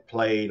that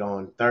played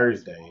on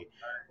Thursday,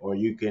 or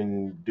you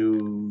can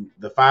do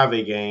the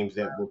 5A games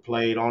that were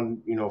played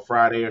on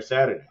Friday or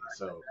Saturday.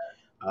 So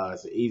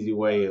it's an easy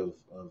way of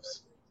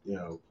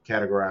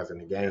categorizing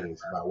the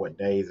games by what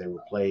days they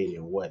were played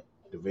and what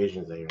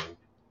divisions they were in.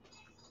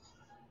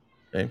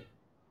 Okay.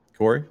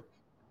 Corey?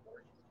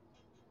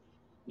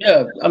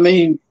 Yeah, I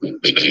mean,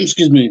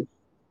 excuse me.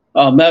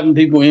 Having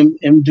people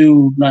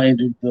do not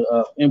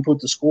input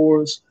the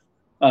scores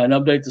and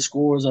update the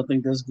scores. I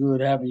think that's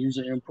good. Having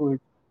user input,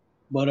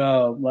 but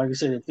like I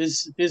said, if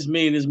it's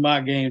me and it's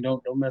my game,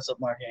 don't mess up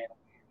my game. I'm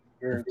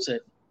very upset,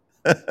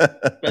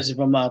 especially if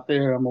I'm out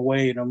there, I'm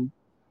away, and I'm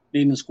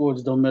needing the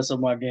scores. Don't mess up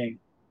my game.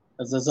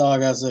 That's all I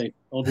gotta say.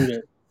 Don't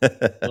do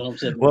that. Don't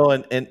upset me. Well,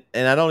 and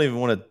I don't even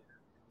want to.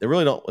 It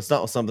really don't. It's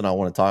not something I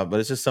want to talk, but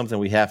it's just something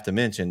we have to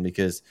mention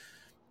because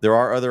there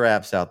are other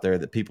apps out there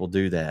that people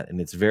do that, and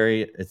it's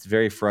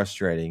very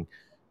frustrating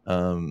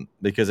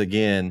because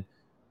again,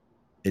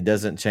 it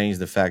doesn't change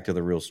the fact of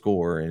the real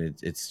score, and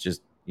it's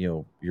just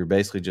you're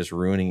basically just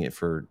ruining it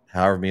for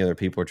however many other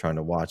people are trying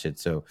to watch it.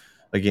 So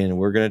again,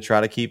 we're going to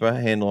try to keep a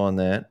handle on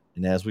that,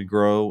 and as we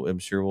grow, I'm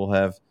sure we'll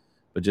have.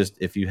 But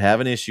just if you have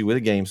an issue with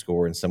a game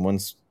score and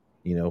someone's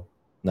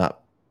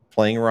not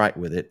playing right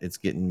with it, it's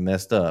getting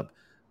messed up.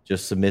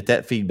 Just submit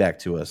that feedback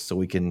to us so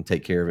we can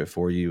take care of it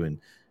for you and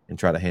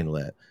try to handle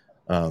that.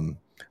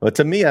 But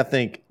to me, I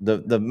think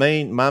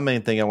my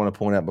main thing I want to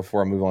point out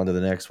before I move on to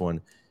the next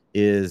one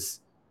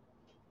is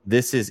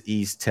this is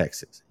East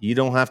Texas. You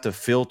don't have to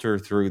filter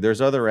through.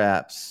 There's other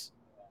apps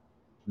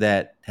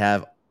that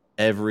have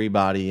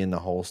everybody in the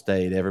whole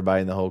state,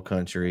 everybody in the whole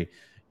country.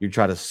 You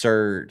try to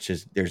search,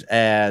 there's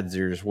ads,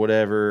 there's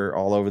whatever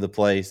all over the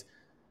place.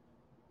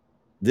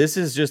 This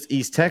is just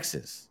East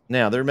Texas.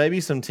 Now, there may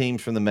be some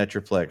teams from the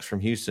Metroplex, from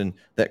Houston,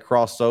 that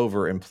cross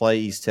over and play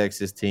East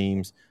Texas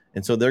teams.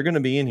 And so they're going to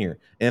be in here.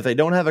 And if they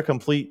don't have a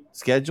complete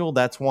schedule,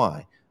 that's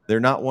why. They're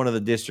not one of the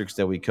districts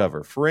that we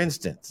cover. For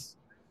instance,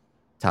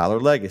 Tyler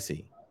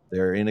Legacy.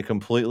 They're in a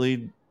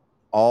completely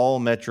all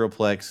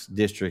Metroplex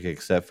district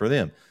except for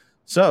them.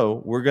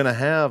 So we're going to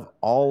have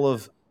all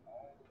of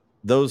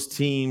those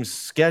teams'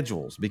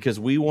 schedules because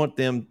we want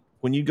them,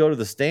 when you go to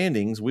the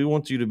standings, we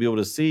want you to be able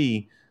to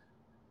see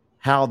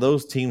how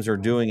those teams are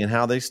doing and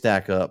how they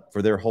stack up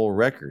for their whole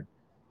record,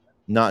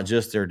 not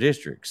just their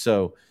district.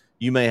 So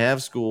you may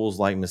have schools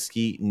like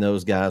Mesquite and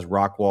those guys,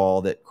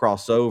 Rockwall, that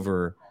cross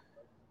over,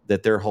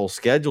 that their whole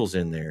schedule's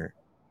in there,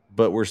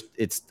 but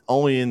it's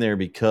only in there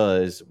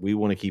because we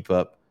want to keep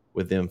up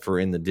with them for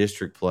in the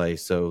district play.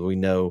 So we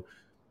know,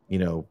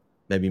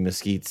 maybe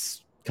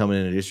Mesquite's coming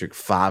in a district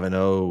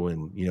 5-0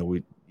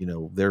 and,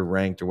 they're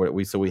ranked or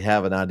what so we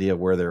have an idea of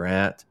where they're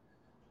at.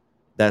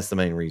 That's the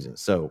main reason.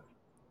 So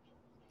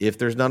if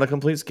there's not a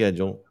complete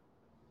schedule,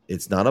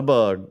 it's not a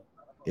bug.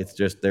 It's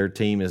just their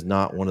team is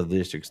not one of the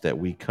districts that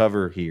we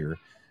cover here.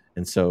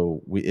 And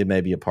so it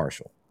may be a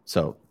partial.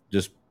 So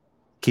just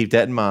keep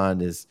that in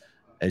mind as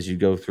you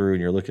go through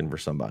and you're looking for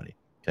somebody.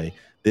 Okay.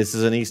 This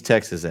is an East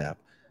Texas app.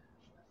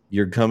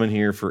 You're coming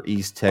here for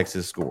East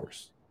Texas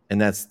scores.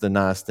 And that's the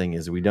nice thing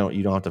is you don't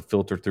have to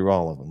filter through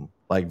all of them.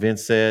 Like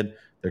Vince said,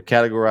 they're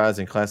categorized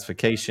in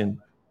classification.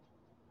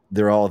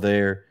 They're all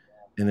there.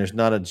 And there's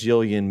not a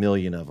jillion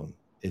million of them.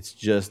 It's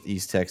just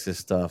East Texas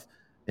stuff.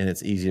 And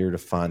it's easier to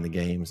find the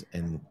games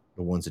and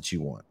the ones that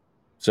you want.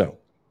 So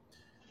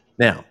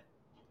now,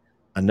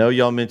 I know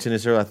y'all mentioned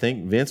this earlier. I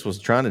think Vince was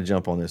trying to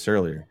jump on this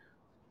earlier.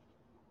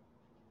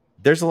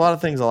 There's a lot of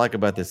things I like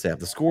about this app.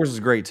 The scores is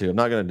great too. I'm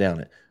not going to down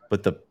it.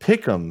 But the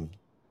Pick'em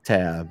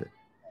tab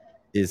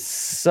is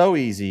so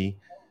easy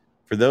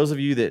for those of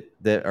you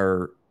that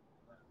are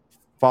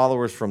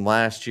followers from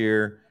last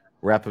year,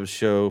 wrap up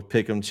show,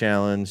 Pick'em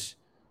challenge,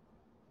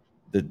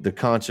 the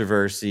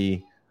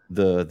controversy,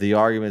 the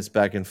arguments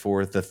back and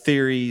forth, the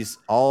theories,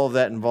 all of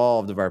that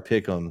involved of our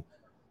Pick'em.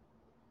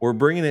 We're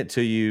bringing it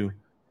to you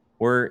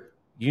where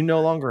you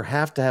no longer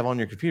have to have on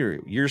your computer.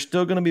 You're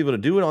still going to be able to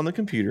do it on the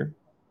computer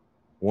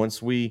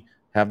once we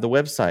have the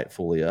website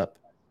fully up.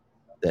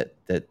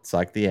 That's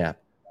like the app.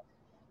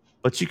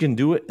 But you can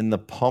do it in the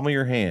palm of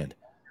your hand.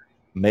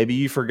 Maybe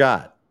you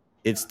forgot.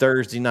 It's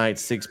Thursday night,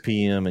 6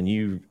 p.m., and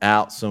you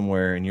out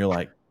somewhere and you're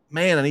like,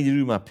 man, I need to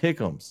do my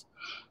pick'ems.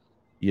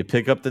 You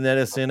pick up the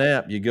NetSN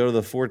app. You go to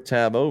the fourth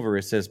tab over.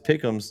 It says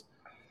Pick'ems,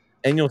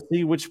 and you'll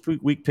see which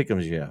week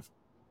Pick'ems you have.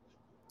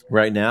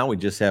 Right now, we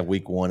just have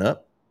week 1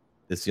 up.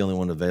 It's the only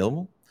one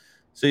available.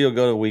 So you'll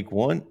go to week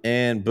 1,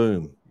 and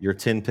boom, your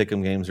 10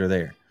 Pick'em games are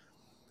there.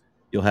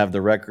 You'll have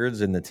the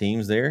records and the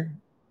teams there,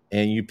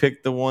 and you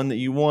pick the one that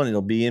you want.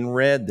 It'll be in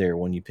red there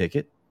when you pick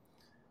it,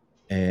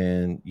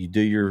 and you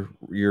do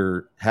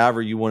your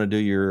however you want to do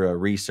your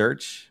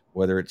research.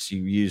 Whether it's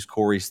you use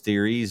Corey's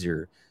theories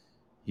or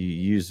you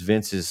use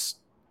Vince's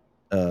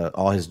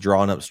all his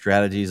drawn up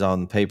strategies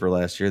on paper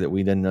last year that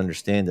we didn't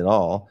understand at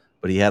all,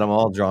 but he had them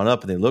all drawn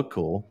up and they look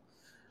cool.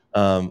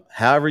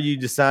 However you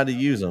decide to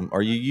use them, or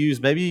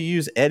maybe you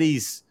use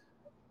Eddie's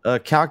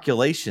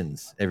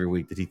calculations every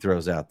week that he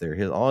throws out there,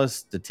 all his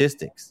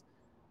statistics.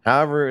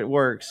 However it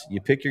works,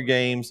 you pick your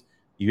games,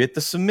 you hit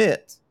the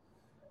submit,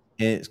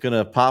 and it's going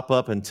to pop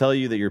up and tell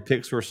you that your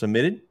picks were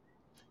submitted,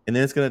 and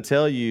then it's going to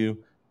tell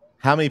you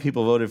how many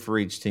people voted for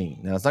each team.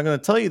 Now, it's not going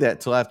to tell you that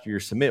until after you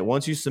submit.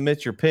 Once you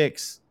submit your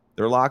picks,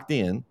 they're locked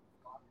in,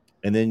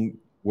 and then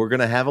we're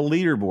going to have a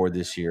leaderboard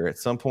this year at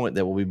some point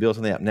that will be built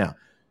in the app. Now,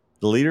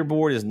 the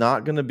leaderboard is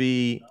not going to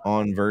be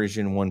on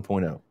version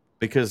 1.0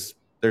 because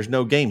there's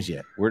no games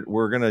yet.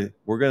 We're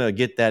gonna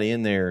get that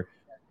in there,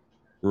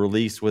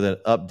 released with an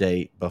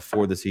update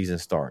before the season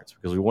starts,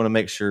 because we want to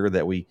make sure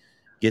that we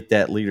get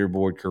that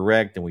leaderboard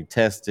correct and we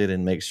test it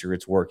and make sure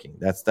it's working.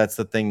 That's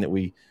the thing that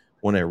we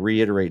want to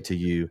reiterate to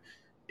you,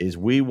 is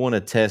we want to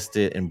test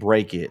it and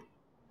break it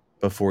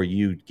before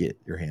you get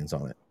your hands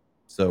on it.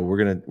 So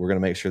we're gonna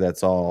make sure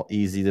that's all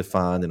easy to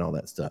find and all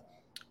that stuff.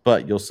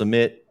 But you'll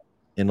submit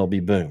and it'll be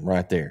boom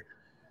right there.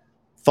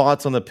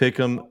 Thoughts on the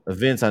Pick'em,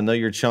 Vince? I know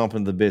you're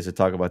chomping the bits to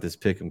talk about this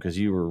Pick'em because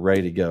you were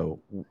ready to go.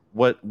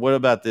 What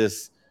about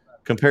this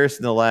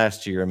comparison to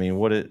last year? I mean,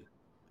 what do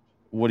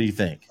you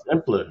think?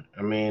 Simpler.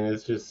 I mean,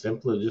 it's just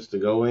simpler just to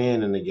go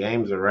in and the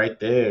games are right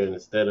there. And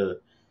instead of,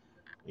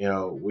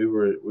 we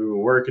were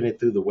working it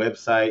through the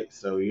website.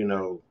 So, even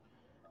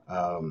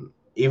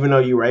though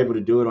you were able to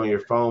do it on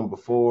your phone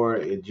before,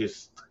 it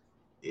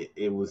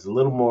was a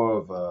little more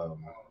of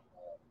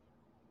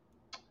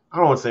I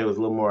don't want to say it was a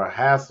little more a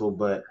hassle,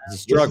 but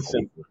it's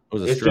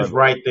just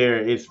right there.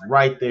 It's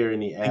right there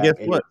in the app. And guess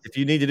what? If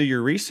you need to do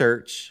your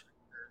research,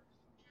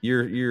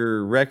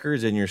 your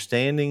records and your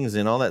standings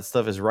and all that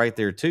stuff is right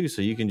there too.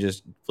 So you can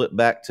just flip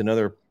back to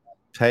another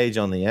page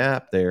on the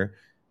app there,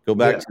 go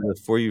back to the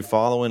For You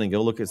following and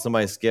go look at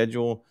somebody's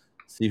schedule,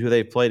 see who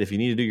they played. If you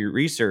need to do your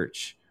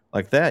research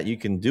like that, you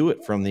can do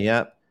it from the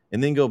app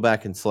and then go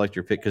back and select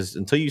your pick. Because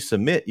until you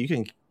submit, you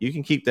can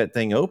keep that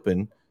thing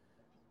open.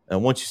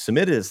 And once you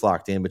submit it, it's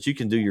locked in, but you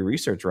can do your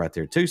research right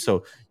there too.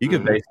 So you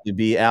can basically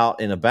be out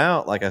and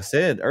about, like I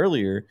said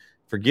earlier,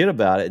 forget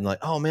about it and like,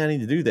 oh man, I need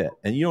to do that.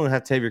 And you don't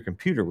have to have your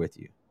computer with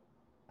you.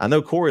 I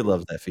know Corey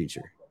loves that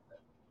feature.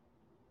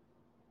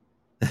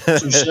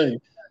 Touche.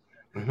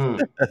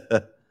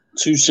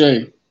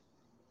 Touche.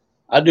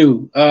 I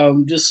do.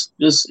 Just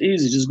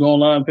easy. Just go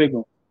online, pick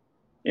them.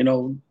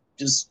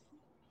 Just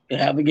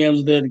have the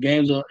games there. The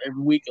games are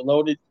every week are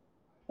loaded.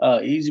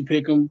 Easy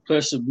pick them,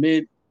 press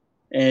submit.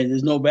 And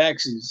there's no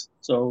backsies.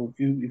 So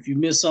if you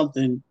miss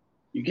something,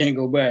 you can't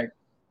go back.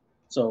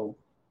 So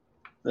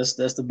that's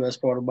the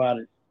best part about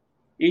it.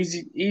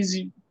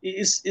 Easy.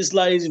 It's a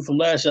lot easier from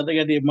last year. I think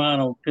I did mine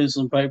on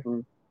pencil and paper,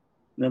 and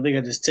I think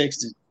I just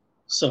texted.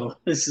 So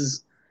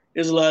it's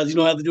a lot. You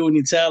don't have to do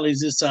any tallies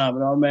this time.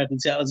 It automatically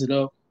tallies it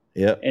up.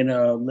 Yeah.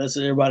 And lets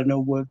everybody know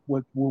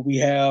what we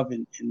have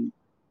and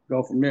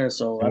go from there.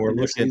 So and I think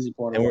that's the easy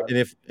part about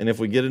it. If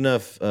we get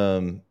enough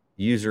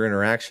user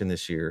interaction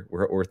this year,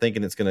 we're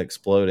thinking it's going to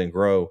explode and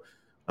grow.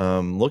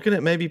 Looking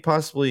at maybe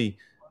possibly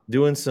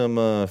doing some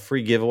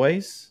free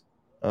giveaways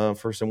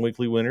for some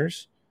weekly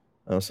winners,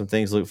 some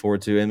things to look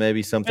forward to, and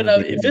maybe something.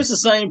 If it's the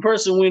same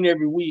person win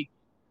every week,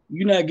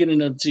 you're not getting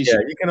another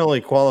T-shirt. Yeah, you can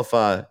only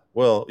qualify.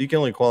 Well, you can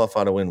only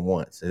qualify to win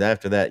once, and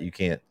after that, you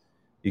can't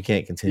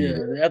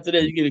continue. Yeah, after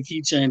that, you get a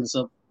keychain or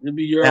something. It'll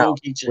be your own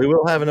keychain. We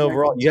will have an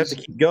overall. You have to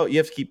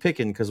keep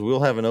picking because we'll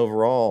have an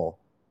overall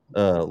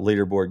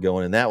leaderboard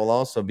going, and that will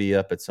also be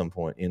up at some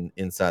point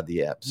inside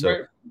the app.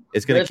 So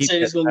it's going to keep.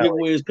 He's going to give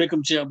away his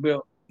Pick'em Champ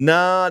belt. No,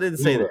 I didn't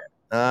say that.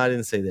 I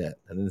didn't say that.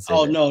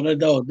 Oh no!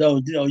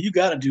 You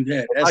got to do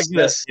that.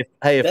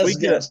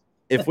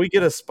 If we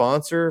get a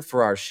sponsor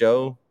for our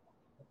show,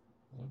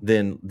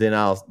 then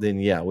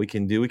we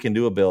can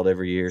do a belt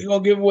every year. You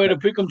gonna give away the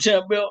Pick'em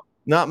Champ belt?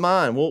 Not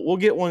mine. We'll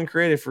get one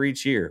created for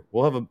each year.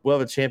 We'll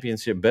have a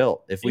championship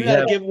belt. If we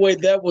gotta give away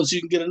that one, so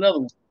you can get another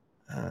one.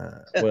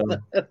 Well,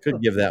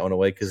 could give that one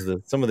away because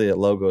some of the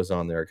logos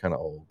on there are kind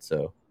of old.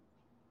 So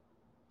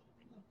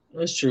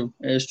that's true.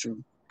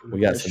 We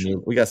got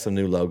some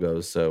new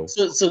logos. So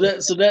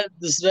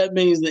that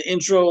means the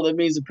intro. That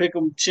means the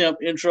Pick'em Champ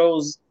intro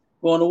is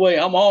going away.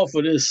 I'm all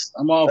for this.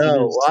 For this.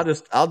 Well,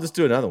 I'll just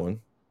do another one.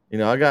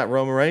 I got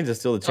Roman Reigns is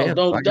still the champ.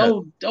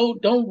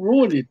 Don't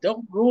ruin it.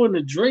 Don't ruin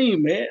the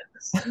dream, man.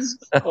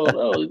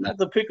 Not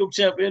the Pick'em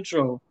Champ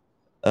intro.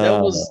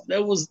 That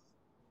was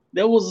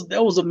That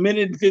was a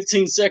minute and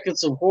 15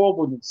 seconds of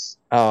horribleness.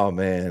 Oh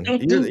man, you're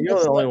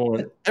the only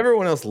one.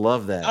 Everyone else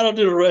loved that. I don't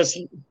do the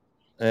wrestling.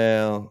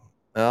 Well,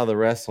 the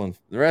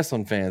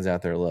wrestling fans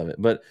out there love it.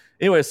 But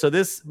anyway, so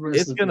this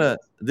is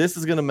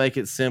gonna make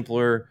it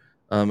simpler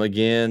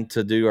again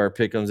to do our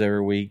pick'ems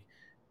every week.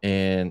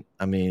 And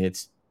I mean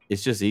it's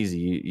just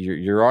easy.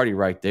 You're already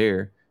right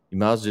there. You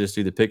might as well just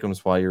do the pick'ems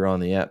while you're on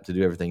the app to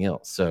do everything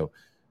else. So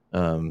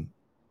there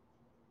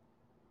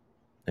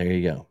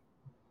you go.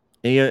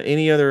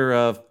 Any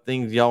other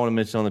things y'all want to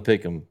mention on the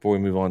pick'em before we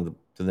move on to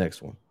the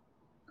next one?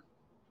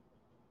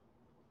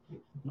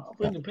 I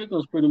think the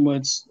pick'em's pretty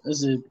much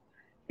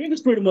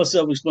it's pretty much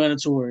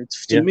self-explanatory.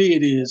 To me,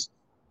 it is.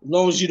 As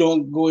long as you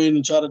don't go in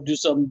and try to do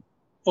something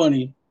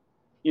funny,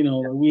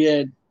 like we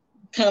had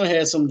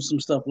some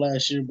stuff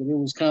last year, but it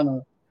was kind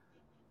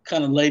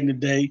of late in the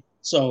day.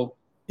 So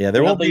yeah,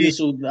 there won't be. I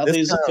think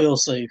it's a fail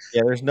safe.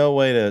 Yeah, there's no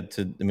way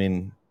to. I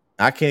mean,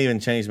 I can't even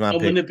change my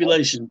pick.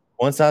 Manipulation.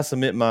 Once I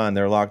submit mine,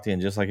 they're locked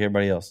in, just like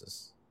everybody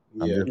else's.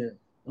 No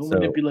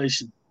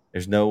manipulation.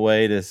 There's no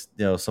way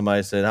to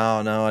somebody said,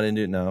 "Oh no, I didn't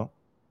do it." No.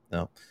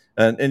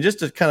 And just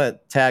to kind of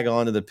tag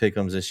on to the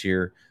pick'ems this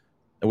year,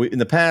 in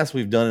the past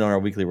we've done it on our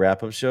weekly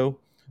wrap up show.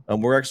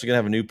 We're actually going to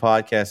have a new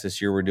podcast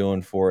this year. We're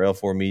doing for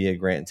L4 Media,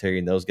 Grant and Terry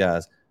and those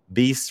guys.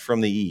 Beasts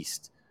from the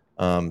East.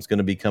 It's going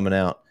to be coming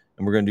out,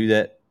 and we're going to do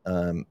that.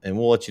 And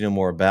we'll let you know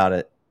more about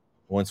it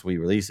once we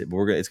release it. But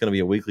it's going to be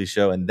a weekly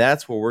show, and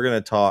that's where we're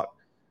going to talk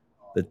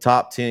the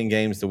top 10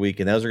 games of the week,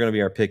 and those are going to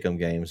be our pick'em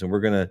games. And we're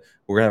gonna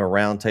have a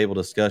roundtable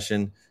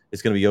discussion.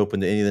 It's going to be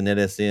open to any of the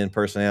NETSN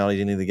personalities,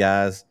 any of the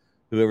guys,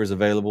 whoever's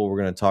available. We're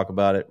going to talk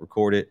about it,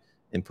 record it,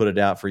 and put it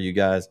out for you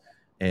guys.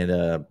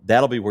 And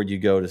that'll be where you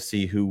go to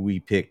see who we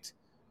picked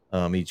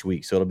each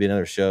week. So it'll be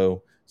another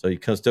show. So you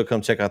can still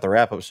come check out the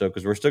wrap-up show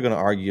because we're still going to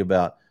argue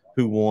about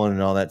who won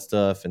and all that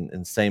stuff,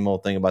 and same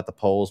old thing about the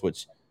polls,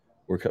 which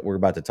we're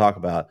about to talk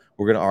about.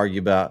 We're going to argue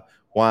about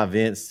why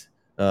Vince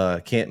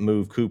can't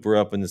move Cooper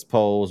up in his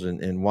polls,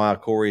 and why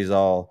Corey's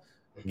all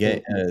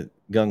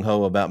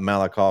gung-ho about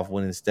Malakoff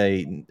winning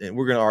state. And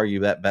we're going to argue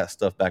that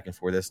stuff back and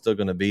forth. That's still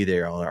going to be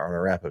there on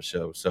our wrap-up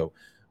show. So,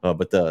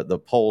 but the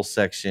poll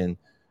section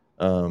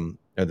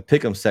or the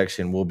pick'em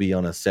section will be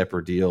on a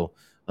separate deal.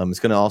 It's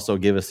going to also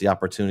give us the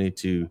opportunity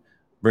to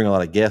bring a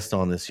lot of guests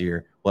on this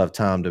year. We'll have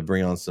time to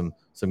bring on some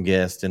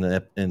guests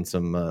and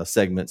some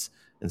segments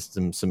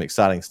and some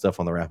exciting stuff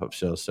on the wrap-up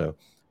show. So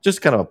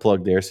just kind of a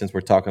plug there since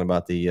we're talking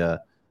about the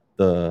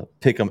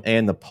pick'em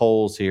and the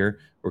polls here.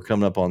 We're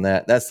coming up on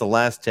that. That's the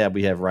last tab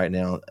we have right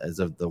now as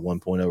of the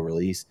 1.0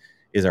 release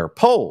is our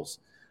polls.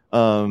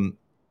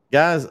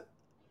 Guys,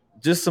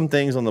 just some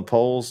things on the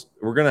polls.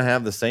 We're going to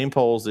have the same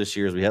polls this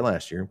year as we had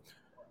last year.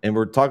 And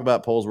we're talking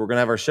about polls. We're going to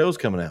have our shows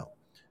coming out.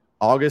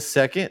 August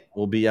 2nd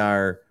will be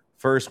our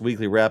first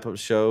weekly wrap-up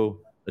show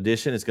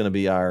edition. It's going to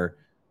be our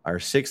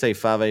 6A,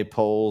 5A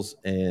polls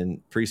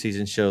and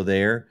preseason show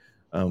there.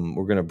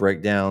 We're going to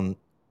break down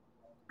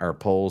our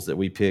polls that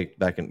we picked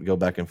go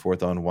back and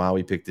forth on why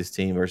we picked this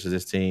team versus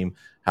this team,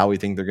 how we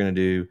think they're going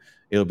to do.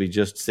 It'll be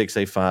just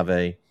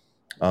 6A,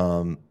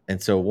 5A.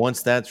 And so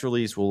once that's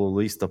released, we'll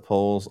release the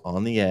polls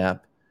on the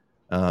app,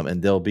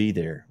 and they'll be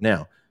there.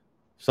 Now,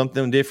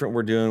 something different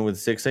we're doing with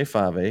 6A,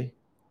 5A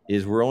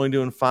is we're only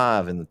doing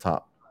 5 in the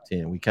top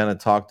 10. We kind of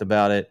talked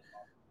about it.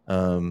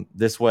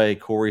 This way,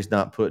 Corey's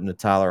not putting the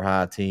Tyler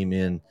High team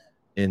in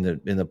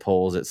the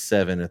polls at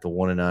 7 at the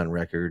 1-9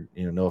 record.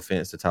 No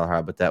offense to Tyler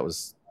High, but there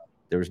was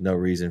no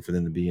reason for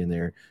them to be in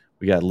there.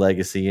 We got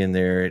Legacy in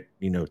there at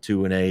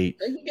 2-8. They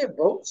can get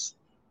votes.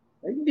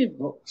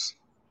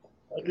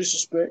 No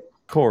disrespect.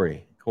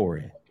 Corey,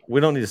 we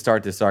don't need to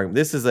start this argument.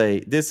 This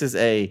is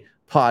a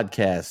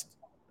podcast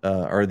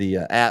or the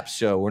app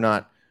show. We're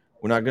not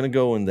going to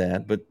go in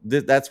that, but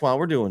that's why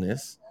we're doing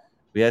this.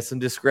 We had some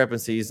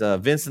discrepancies.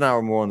 Vince and I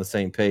were more on the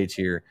same page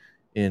here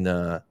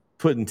in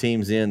putting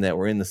teams in that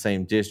were in the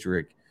same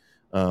district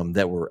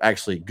that were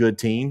actually good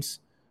teams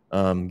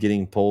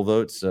getting poll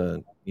votes.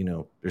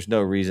 There's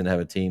no reason to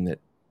have a team that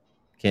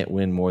can't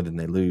win more than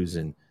they lose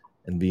and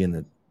be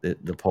in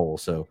the poll.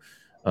 So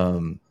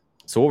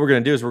what we're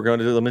going to do is we're going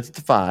to limit it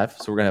to 5.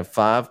 So we're going to have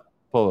 5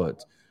 poll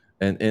votes.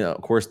 And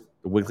of course,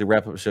 the weekly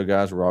wrap-up show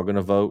guys, we're all going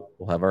to vote.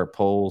 We'll have our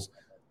polls.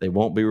 They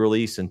won't be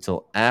released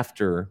until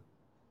after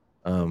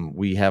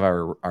we have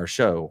our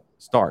show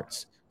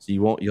starts. So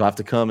you'll have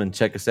to come and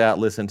check us out,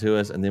 listen to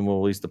us, and then we'll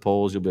release the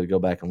polls. You'll be able to go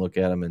back and look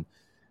at them,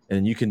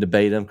 and you can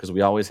debate them because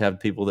we always have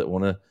people that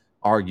want to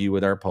argue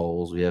with our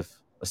polls. We have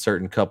a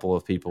certain couple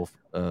of people,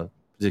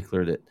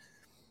 particular that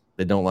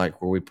they don't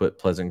like where we put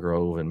Pleasant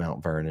Grove and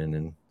Mount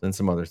Vernon and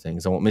some other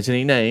things. I won't mention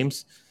any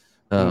names,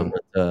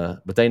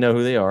 but they know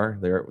who they are.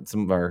 They're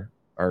some of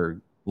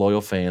our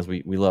loyal fans.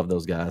 We love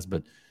those guys,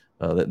 but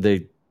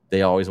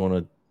they always want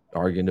to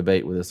argue and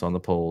debate with us on the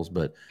polls.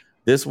 But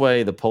this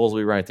way, the polls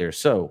will be right there.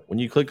 So when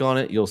you click on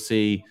it, you'll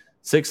see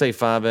 6A,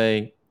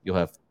 5A. You'll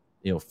have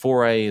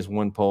 4A is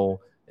one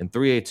poll, and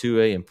 3A,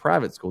 2A, and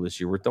private school this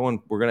year. We're going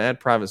to add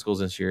private schools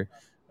this year.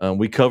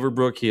 We covered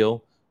Brook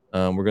Hill.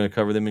 We're going to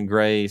cover them in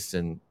Grace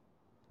and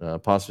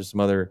possibly some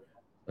other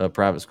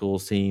private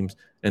schools teams.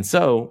 And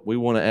so we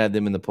want to add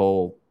them in the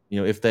poll.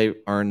 If they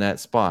earn that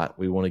spot,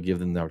 we want to give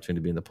them the opportunity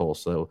to be in the poll.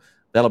 So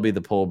that'll be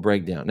the poll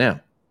breakdown.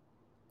 Now,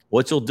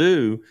 what you'll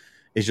do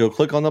is you'll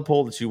click on the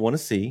poll that you want to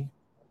see,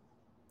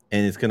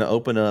 and it's going to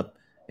open up,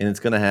 and it's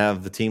going to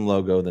have the team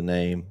logo, the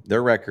name,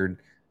 their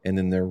record, and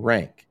then their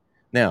rank.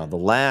 Now, the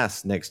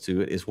last next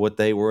to it is what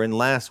they were in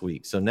last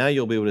week. So now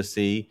you'll be able to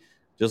see,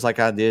 just like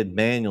I did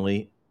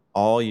manually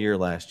all year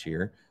last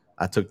year,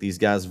 I took these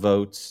guys'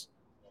 votes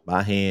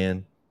by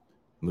hand,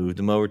 moved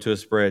them over to a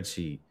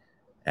spreadsheet,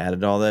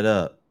 added all that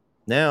up.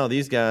 Now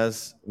these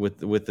guys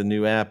with the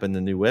new app and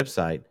the new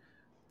website,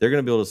 they're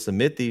going to be able to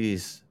submit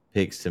these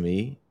picks to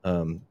me,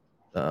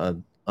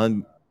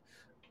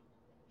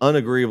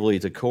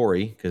 unagreeably to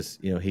Corey, because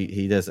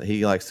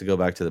he likes to go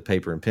back to the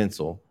paper and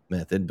pencil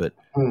method, but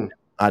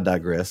I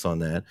digress on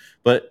that.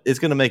 But it's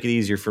going to make it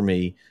easier for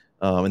me,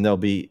 and they'll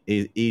be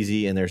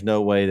easy, and there's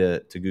no way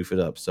to goof it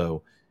up.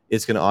 So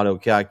it's going to auto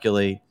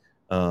calculate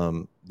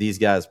these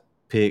guys'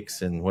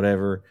 picks and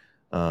whatever.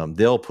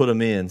 They'll put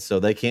them in, so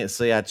they can't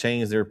say I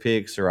changed their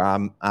picks or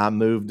I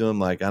moved them.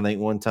 Like I think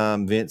one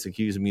time Vince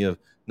accused me of,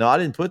 no, I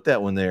didn't put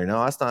that one there.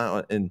 No, that's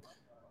not. And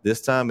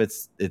this time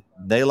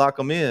they lock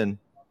them in,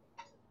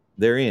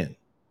 they're in.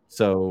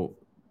 So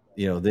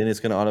then it's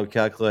going to auto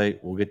calculate.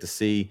 We'll get to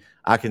see.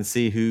 I can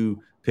see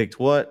who picked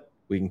what.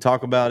 We can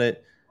talk about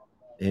it,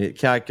 and it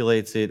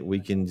calculates it. We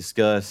can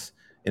discuss,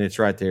 and it's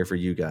right there for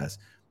you guys.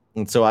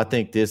 And so I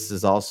think this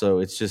is also,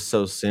 it's just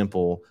so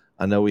simple.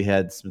 I know we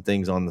had some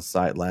things on the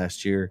site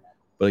last year,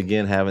 but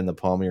again, having the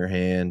palm of your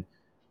hand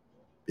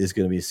is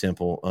going to be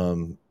simple.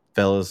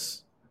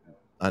 Fellas,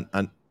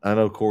 I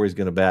know Corey's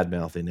going to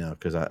badmouth it now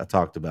because I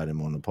talked about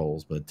him on the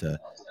polls, but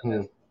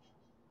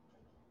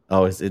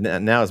now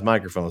his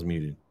microphone's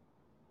muted.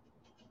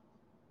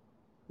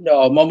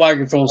 No, my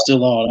microphone's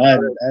still on. I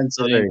hadn't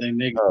said anything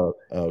negative. Oh,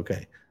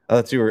 okay.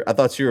 I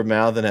thought you were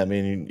mouthing at me,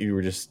 and you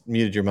were just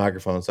muted your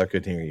microphone, so I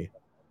couldn't hear you.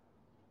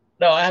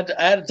 No, I had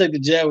to take the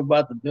jab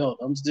about the belt.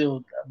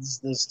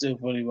 That's still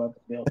funny about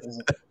the belt,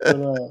 isn't it? But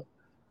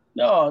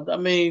no,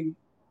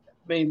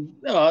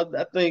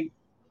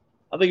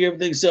 I think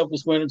everything's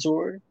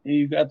self-explanatory.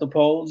 You got the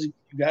polls, you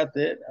got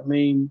that. I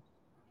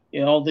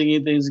don't think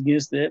anything's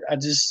against that. I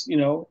just,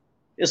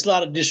 it's a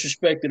lot of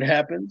disrespect that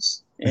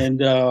happens,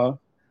 and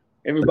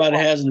everybody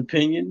has an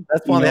opinion.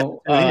 That's why they have to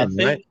tune in,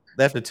 right?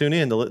 They have to tune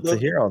in to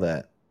hear all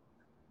that.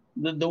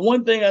 The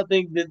one thing I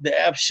think that the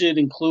app should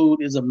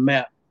include is a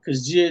map,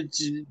 because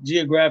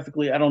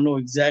geographically, I don't know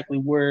exactly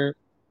where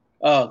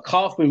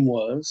Kaufman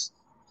was.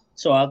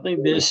 So I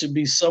think there should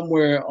be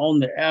somewhere on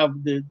the app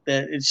that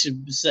it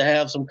should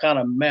have some kind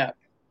of map,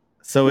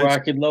 so where I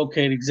could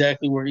locate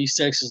exactly where East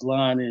Texas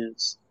line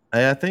is.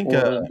 I think,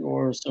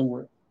 or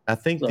somewhere. I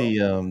think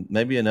the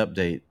maybe an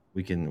update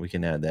we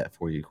can add that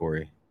for you,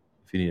 Corey,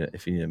 if you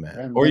need a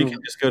map, or you can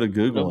just go to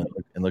Google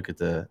and look at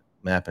the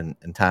map and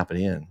type it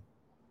in.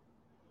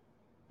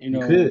 You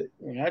could.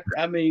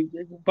 I mean,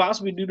 they could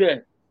possibly do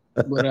that,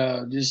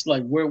 but just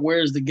like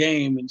where's the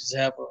game, and just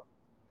have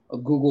a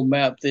Google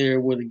map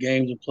there where the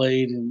games are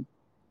played, and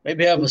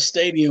maybe have a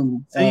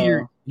stadium. See,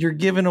 you're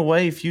giving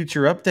away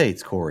future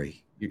updates,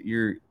 Corey. I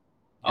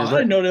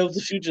didn't know that was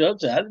the future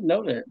update. I didn't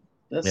know that.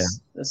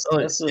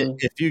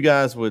 If you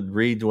guys would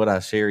read what I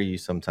share you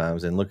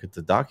sometimes and look at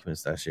the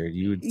documents that I shared,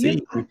 you would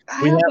see.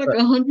 I have like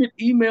 100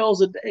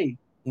 emails a day.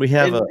 We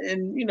have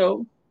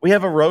we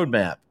have a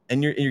roadmap,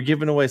 and you're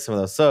giving away some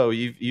of those. So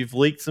you've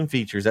leaked some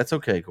features. That's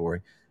okay,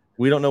 Corey.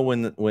 We don't know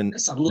when.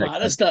 That's a lie.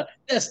 That's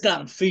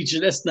not a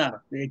feature. It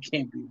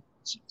can't be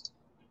a feature.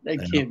 That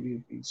can't be a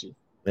feature.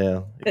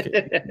 Yeah,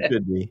 it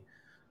could be.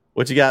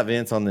 What you got,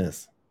 Vince, on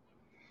this?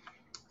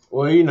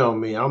 Well, you know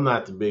me, I'm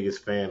not the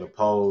biggest fan of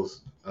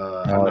polls.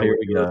 I know here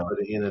we go. For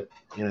the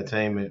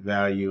entertainment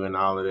value and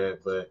all of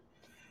that, but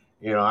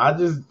I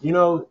just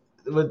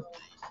but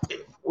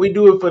we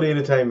do it for the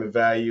entertainment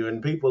value,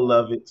 and people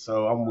love it,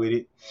 so I'm with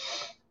it.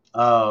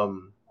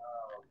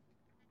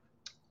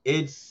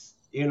 It's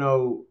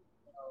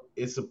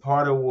it's a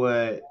part of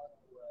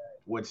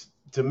what's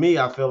to me.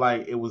 I feel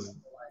like it was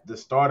the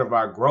start of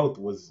our growth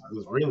was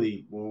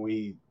really when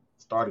we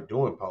started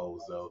doing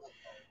polls, though,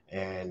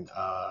 and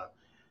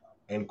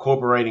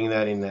incorporating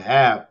that in the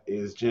app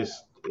is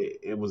just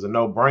it was a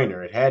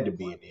no-brainer. It had to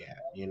be in the app,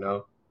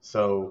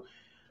 so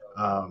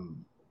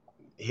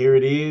here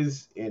it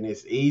is, and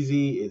it's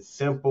easy, it's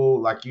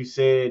simple. Like you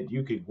said,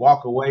 you could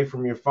walk away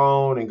from your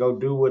phone and go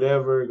do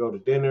whatever, go to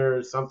dinner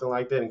or something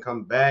like that, and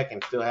come back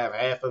and still have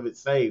half of it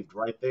saved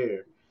right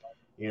there.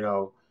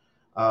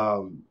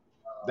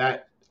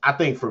 That I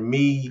think for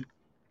me,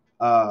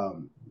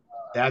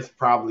 that's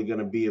probably going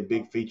to be a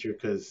big feature,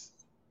 because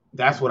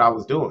that's what I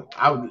was doing.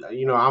 I'm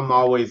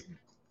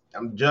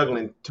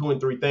juggling 2 and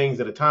 3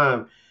 things at a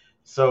time.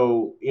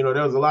 So, there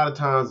was a lot of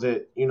times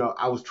that,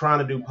 I was trying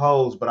to do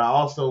polls, but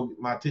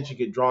my attention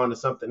get drawn to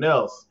something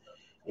else,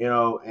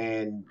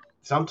 and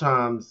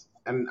sometimes,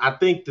 and I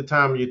think the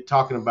time you're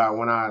talking about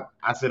when I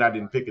said I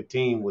didn't pick a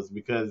team was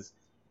because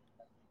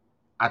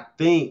I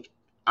think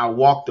I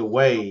walked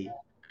away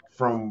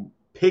from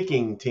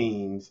picking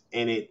teams,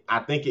 and I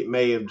think I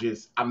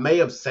may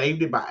have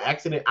saved it by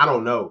accident. I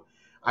don't know.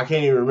 I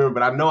can't even remember,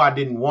 but I know I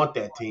didn't want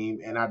that team,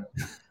 and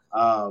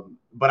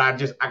but I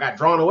got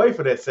drawn away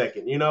for that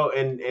second,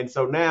 and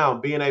so now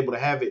being able to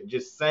have it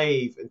just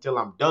save until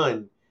I'm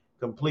done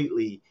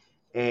completely,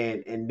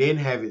 and then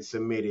have it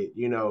submitted,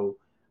 and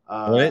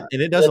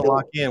it doesn't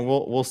lock in.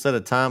 We'll set a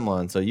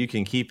timeline so you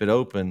can keep it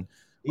open.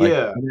 Like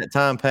when that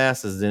time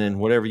passes, then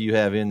whatever you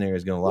have in there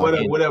is going to lock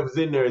in. Whatever's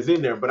in there is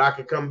in there, but I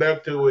could come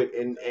back to it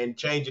and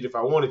change it if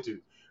I wanted to.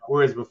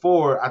 Whereas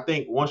before, I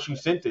think once you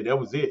sent it, that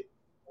was it.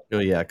 Oh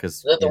yeah,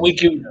 because was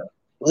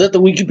that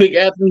the week you picked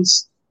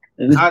Athens?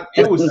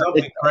 It was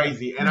something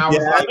crazy, and I was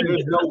like,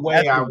 "There's no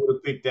way I would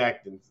have picked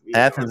Athens."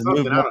 Athens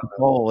moved up the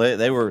poll.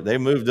 They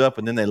moved up,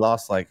 and then they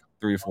lost like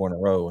 3 or 4 in a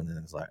row, and then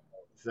it's like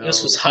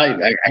this was hype.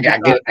 I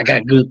got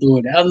good through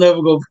it. I'll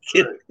never go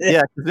forget that.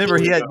 Yeah, because remember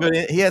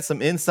he had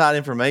some inside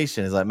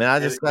information. He's like, man, I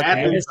just got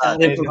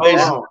inside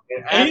information.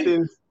 And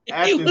Athens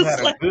had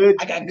a good.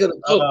 I got good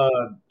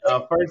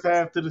first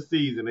half to the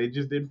season. They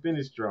just didn't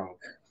finish strong.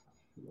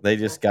 They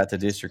just got to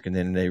district, and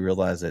then they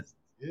realized that.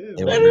 Yeah,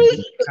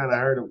 kind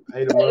of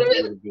hate them up a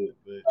little bit,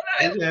 but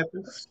it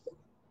happens.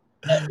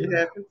 It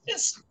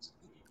happens.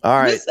 All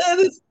right.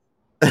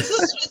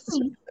 This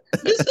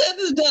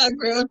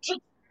diagram.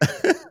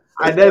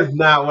 That's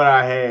not what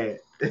I had.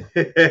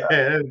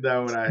 That's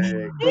not what I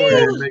had.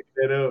 Corey make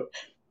that up.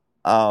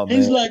 Oh, man.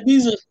 He's like,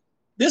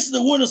 this is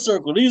the winner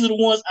circle. These are the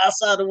ones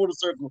outside the winner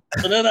circle.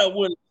 So they're not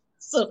winning.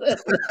 So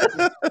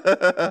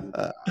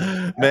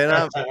man,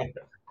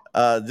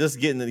 I'm just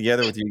getting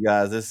together with you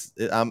guys.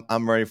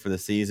 I'm ready for the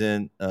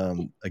season.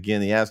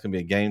 Again, the app's gonna be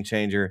a game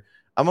changer.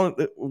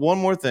 One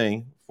more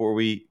thing before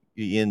we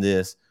end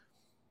this.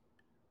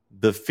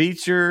 The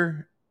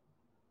feature,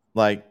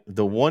 like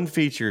the one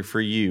feature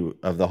for you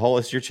of the whole,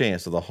 it's your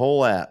chance of the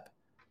whole app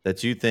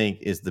that you think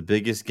is the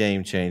biggest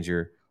game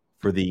changer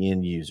for the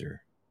end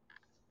user.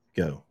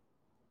 Go.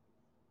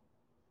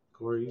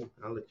 Corey,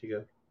 I'll let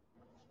you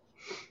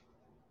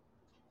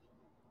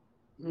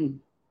go.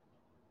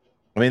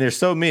 I mean, there's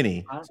so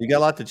many, so you got a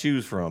lot to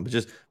choose from. But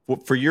just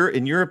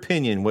in your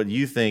opinion, what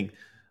you think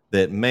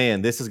that,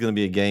 man, this is going to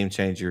be a game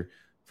changer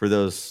for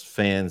those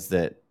fans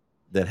that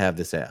have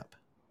this app?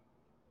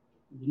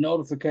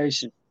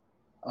 Notification.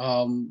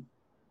 That's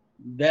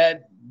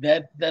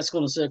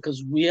going to say,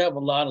 because we have a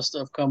lot of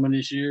stuff coming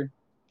this year,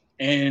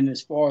 and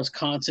as far as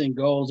content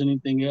goes,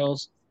 anything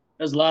else,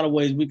 there's a lot of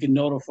ways we can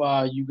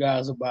notify you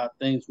guys about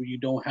things where you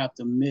don't have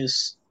to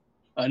miss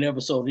an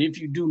episode. If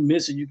you do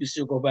miss it, you can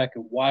still go back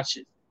and watch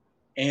it.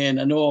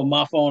 And I know on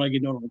my phone I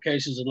get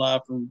notifications a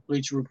lot from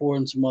Bleacher Report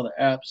and some other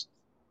apps,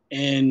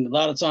 and a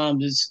lot of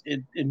times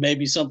it may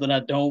be something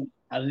I didn't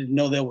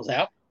know that was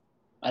out.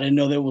 I didn't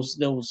know that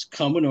was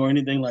coming or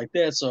anything like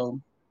that.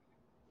 So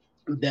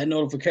that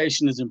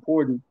notification is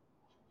important.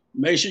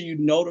 Make sure you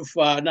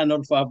not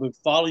notify, but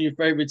follow your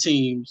favorite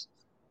teams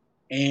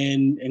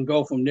and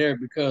go from there,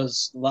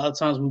 because a lot of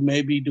times we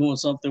may be doing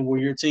something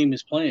where your team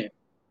is playing.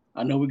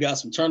 I know we got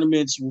some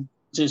tournaments we're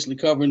potentially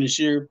covering this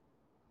year.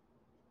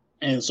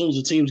 And as soon as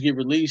the teams get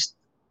released,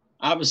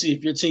 obviously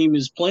if your team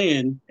is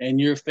playing and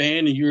you're a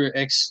fan and you're an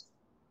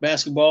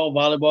ex-basketball,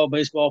 volleyball,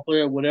 baseball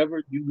player,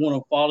 whatever, you want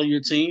to follow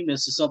your team,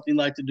 this is something you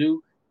like to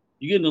do,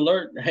 you get an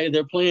alert, hey,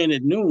 they're playing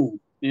at noon,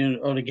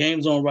 or the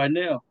game's on right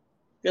now.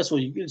 Guess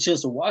what? You get a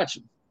chance to watch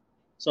them.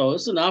 So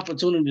it's an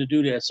opportunity to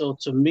do that. So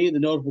to me, the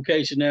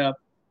notification app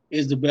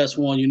is the best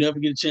one. You never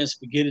get a chance to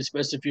forget it,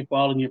 especially if you're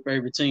following your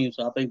favorite team.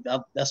 So I think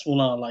that's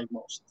one I like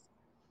most.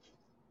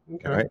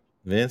 Okay. All right.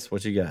 Vince,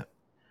 what you got?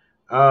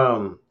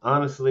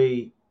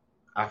 Honestly,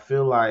 I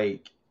feel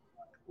like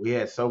we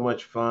had so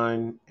much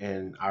fun,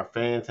 and our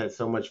fans had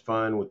so much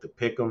fun with the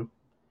pick'em,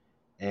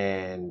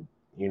 and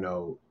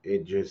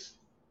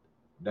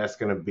that's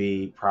going to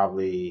be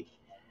probably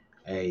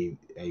a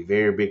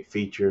very big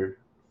feature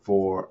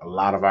for a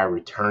lot of our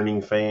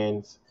returning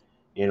fans,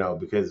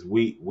 because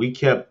we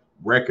kept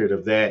record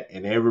of that,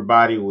 and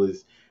everybody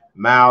was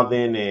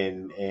mouthing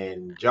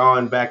and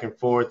jawing back and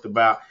forth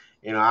about,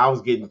 I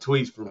was getting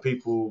tweets from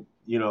people,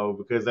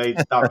 because they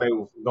thought they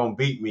were going to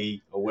beat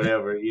me or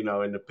whatever, in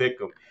the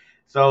pick'em.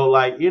 So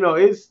I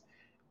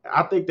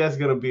think that's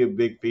going to be a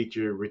big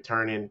feature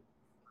returning.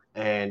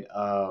 And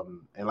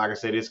like I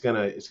said, it's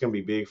gonna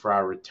be big for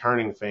our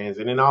returning fans,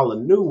 and then all the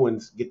new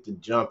ones get to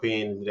jump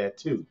into that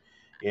too,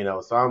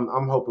 So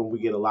I'm hoping we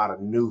get a lot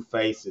of new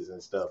faces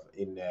and stuff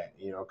in that,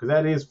 because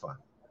that is fun.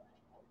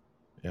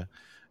 Yeah,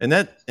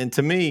 and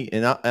to me,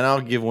 and I'll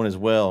give one as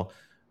well.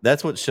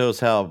 That's what shows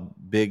how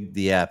big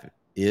the app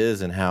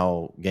is and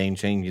how game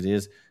changing it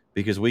is,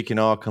 because we can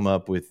all come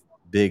up with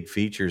big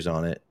features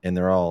on it, and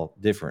they're all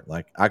different.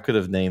 Like I could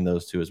have named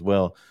those two as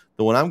well.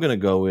 The one I'm going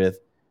to go with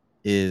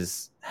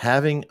is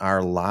having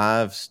our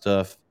live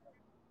stuff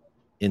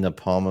in the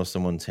palm of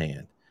someone's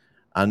hand.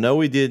 I know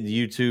we did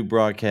YouTube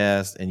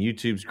broadcast, and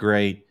YouTube's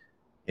great.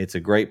 It's a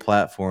great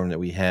platform that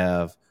we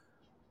have,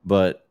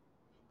 but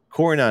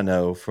Corey and I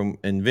know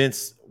and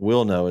Vince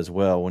will know as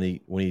well when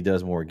he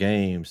does more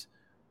games.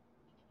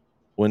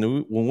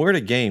 When we're at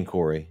a game,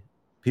 Corey,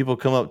 people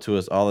come up to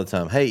us all the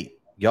time. Hey,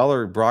 y'all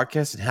are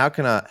broadcasting. How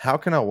can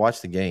I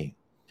watch the game?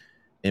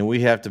 And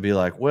we have to be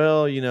like,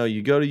 well,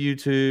 you go to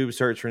YouTube,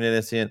 search for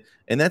NETSN,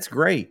 and that's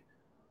great.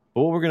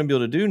 But what we're going to be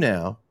able to do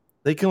now,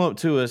 they come up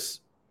to us.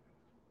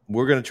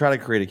 We're going to try to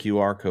create a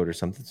QR code or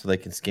something so they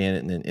can scan it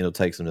and then it'll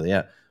take them to the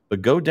app.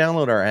 But go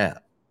download our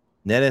app,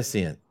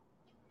 NETSN.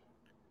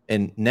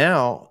 And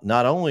now,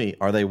 not only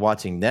are they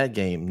watching that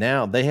game,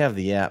 now they have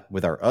the app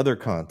with our other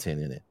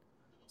content in it.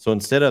 So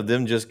instead of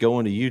them just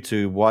going to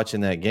YouTube,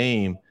 watching that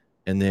game,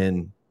 and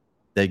then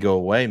they go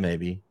away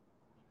maybe,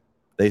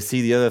 they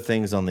see the other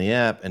things on the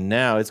app, and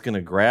now it's going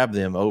to grab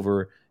them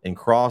over and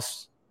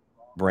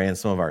cross-brand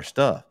some of our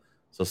stuff.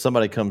 So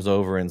somebody comes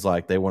over and is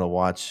like, they want to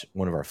watch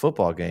one of our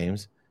football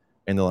games,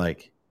 and they're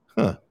like,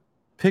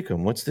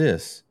 Pick'em, what's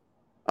this?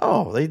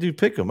 Oh, they do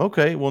Pick'em.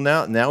 Okay, well,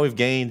 now we've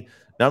gained –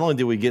 not only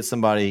do we get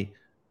somebody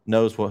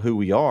knows who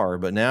we are,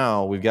 but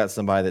now we've got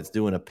somebody that's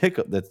doing a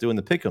pickup, that's doing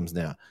the Pick'ems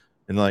now.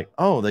 And like,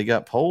 oh, they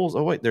got polls.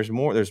 Oh, wait, there's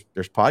more. There's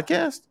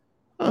podcast.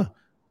 Let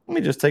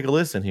me just take a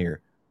listen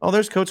here. Oh,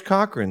 there's Coach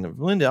Cochran.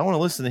 Linda, I want to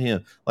listen to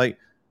him. Like,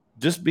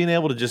 just being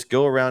able to just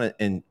go around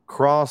and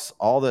cross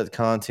all that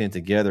content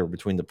together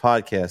between the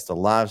podcast, the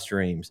live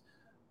streams,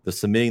 the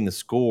submitting the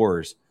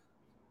scores,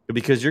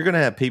 because you're going to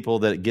have people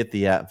that get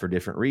the app for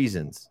different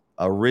reasons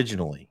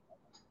originally.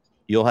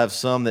 You'll have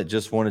some that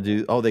just want to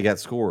do, oh, they got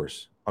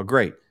scores. Oh,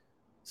 great.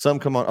 Some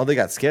come on, oh, they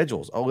got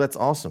schedules. Oh, that's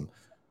awesome.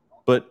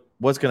 But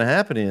what's going to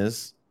happen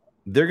is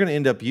they're going to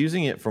end up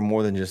using it for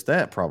more than just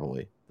that,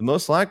 probably.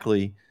 Most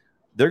likely,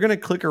 they're going to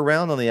click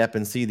around on the app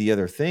and see the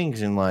other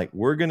things. And like,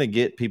 we're going to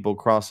get people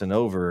crossing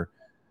over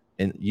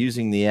and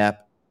using the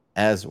app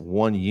as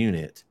one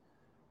unit.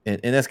 And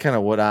that's kind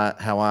of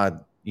how I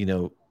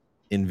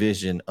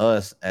envision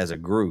us as a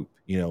group.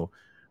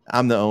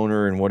 I'm the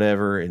owner and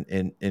whatever,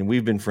 and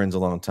we've been friends a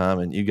long time,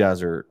 and you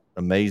guys are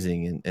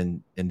amazing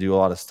and do a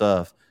lot of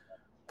stuff.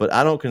 But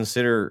I don't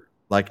consider,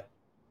 like,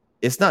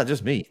 it's not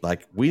just me.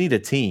 Like, we need a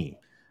team,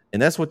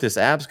 and that's what this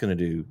app's going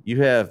to do.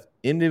 You have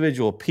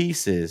individual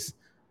pieces,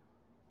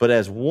 but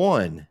as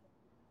one,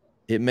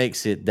 it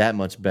makes it that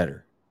much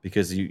better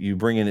because you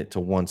bringing it to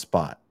one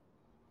spot.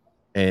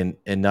 And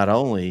not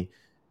only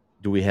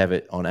do we have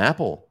it on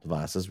Apple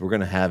devices, we're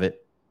going to have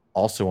it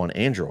also on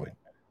Android.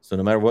 So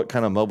no matter what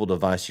kind of mobile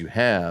device you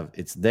have,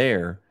 it's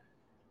there.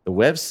 The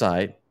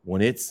website,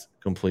 when it's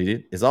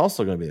completed, is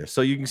also going to be there.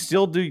 So you can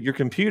still do your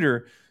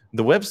computer.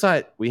 The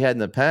website we had in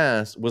the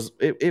past was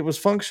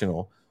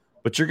functional,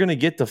 but you're going to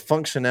get the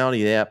functionality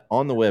of the app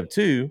on the web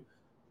too.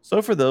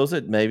 So for those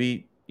that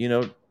maybe,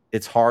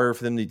 it's harder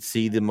for them to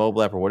see the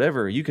mobile app or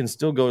whatever, you can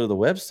still go to the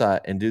website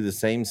and do the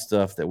same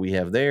stuff that we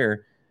have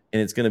there,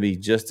 and it's going to be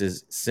just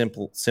as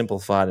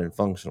simplified and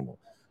functional.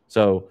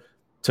 So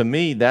to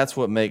me, that's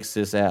what makes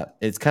this app.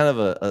 It's kind of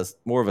a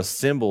more of a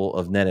symbol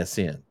of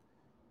NETSN.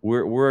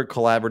 We're a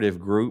collaborative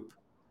group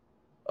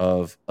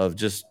of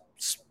just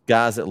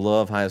guys that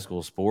love high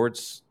school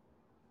sports.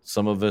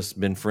 Some of us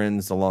been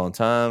friends a long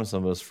time.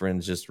 Some of us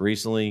friends just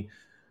recently.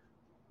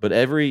 But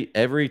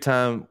every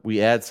time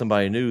we add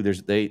somebody new,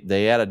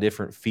 they add a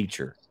different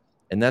feature,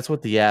 and that's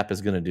what the app is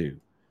going to do.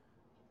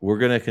 We're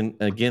going to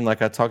again,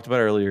 like I talked about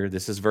earlier,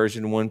 this is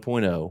version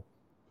 1.0.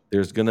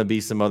 There's going to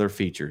be some other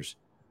features.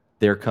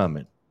 They're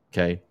coming.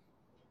 Okay.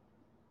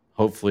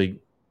 Hopefully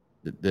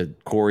the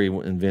Corey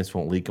and Vince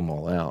won't leak them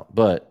all out,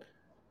 but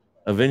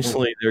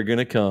eventually they're going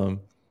to come.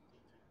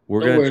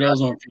 We're going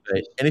to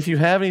and if you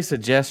have any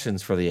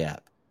suggestions for the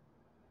app,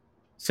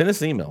 send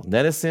us an email,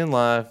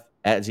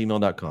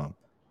 netsnlive@gmail.com.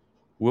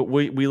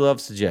 We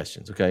love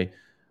suggestions. Okay.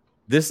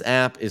 This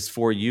app is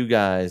for you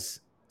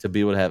guys to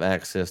be able to have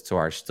access to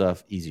our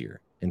stuff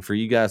easier and for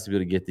you guys to be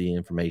able to get the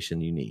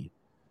information you need.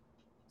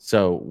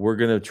 So we're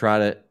going to try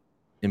to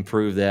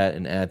improve that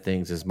and add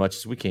things as much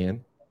as we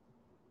can,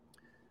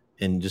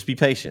 and just be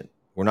patient.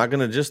 We're not going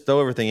to just throw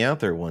everything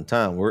out there at one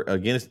time. We're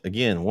again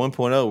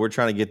 1.0. We're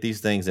trying to get these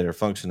things that are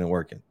functioning and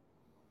working.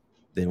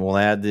 Then we'll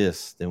add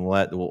this. Then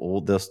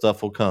the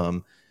stuff will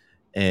come,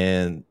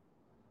 and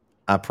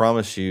I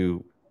promise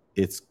you,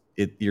 it's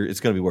going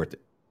to be worth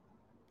it.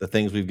 The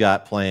things we've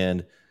got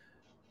planned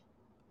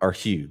are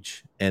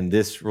huge, and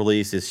this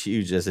release is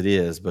huge as it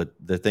is. But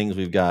the things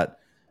we've got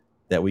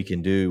that we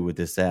can do with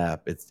this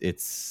app,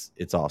 it's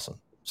awesome.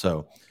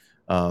 So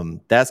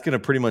that's going to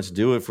pretty much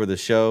do it for the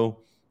show.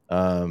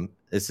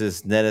 This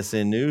is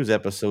NETSN News,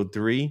 episode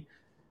 3,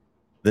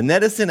 the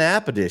NETSN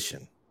app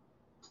edition.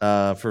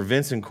 For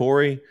Vince and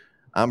Corey,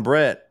 I'm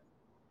Brett.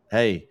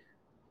 Hey,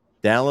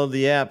 download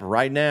the app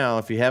right now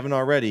if you haven't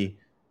already.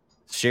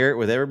 Share it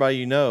with everybody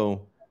you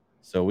know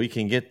so we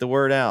can get the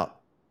word out.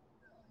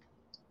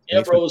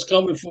 Yeah, bro, it's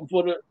coming for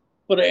the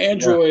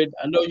Android.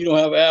 Yeah. I know you don't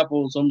have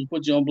Apple, so I'm gonna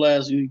put you on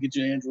blast. You need to get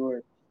your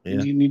Android.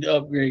 Yeah. You need to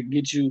upgrade.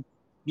 Get you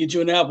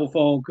an Apple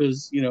phone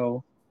because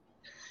you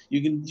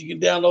can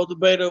download the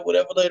beta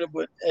whatever later.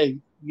 But hey,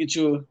 get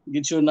you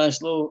a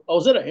nice little. Oh,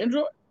 is that an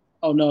Android?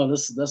 Oh no,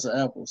 that's an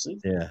Apple. See?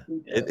 Yeah,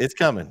 it's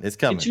coming. It's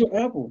coming. Get your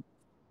Apple.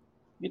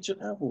 Get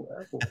your Apple.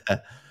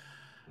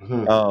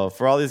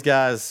 For all these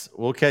guys,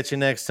 we'll catch you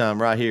next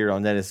time right here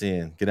on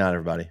NETSN. Good night,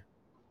 everybody.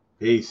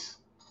 Peace.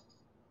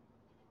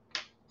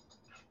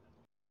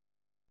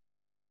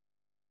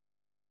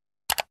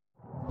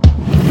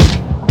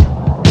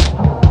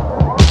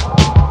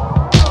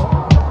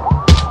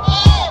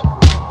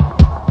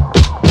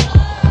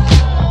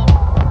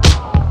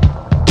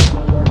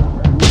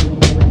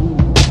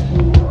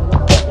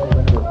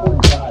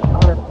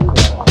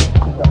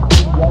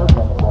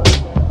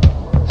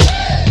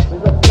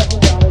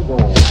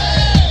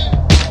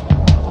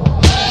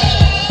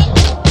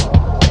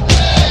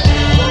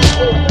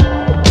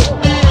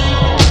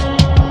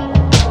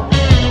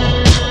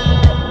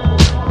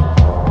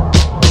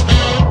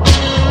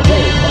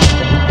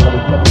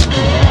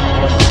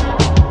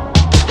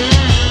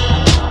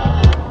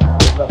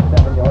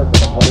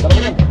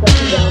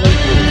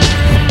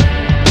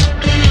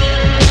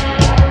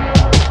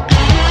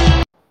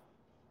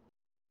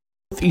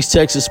 East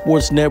Texas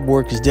Sports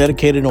Network is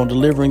dedicated on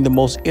delivering the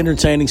most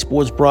entertaining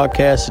sports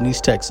broadcasts in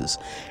East Texas.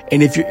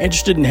 And if you're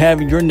interested in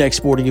having your next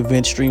sporting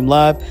event streamed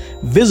live,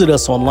 visit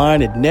us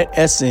online at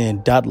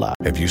netsn.live.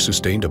 Have you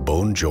sustained a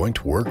bone,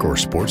 joint, work, or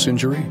sports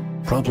injury?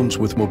 Problems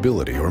with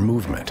mobility or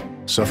movement?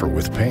 Suffer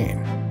with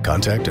pain?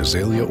 Contact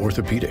Azalea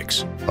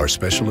Orthopedics. Our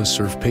specialists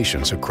serve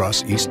patients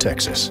across East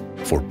Texas.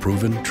 For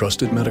proven,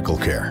 trusted medical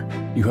care,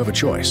 you have a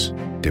choice.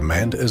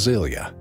 Demand Azalea.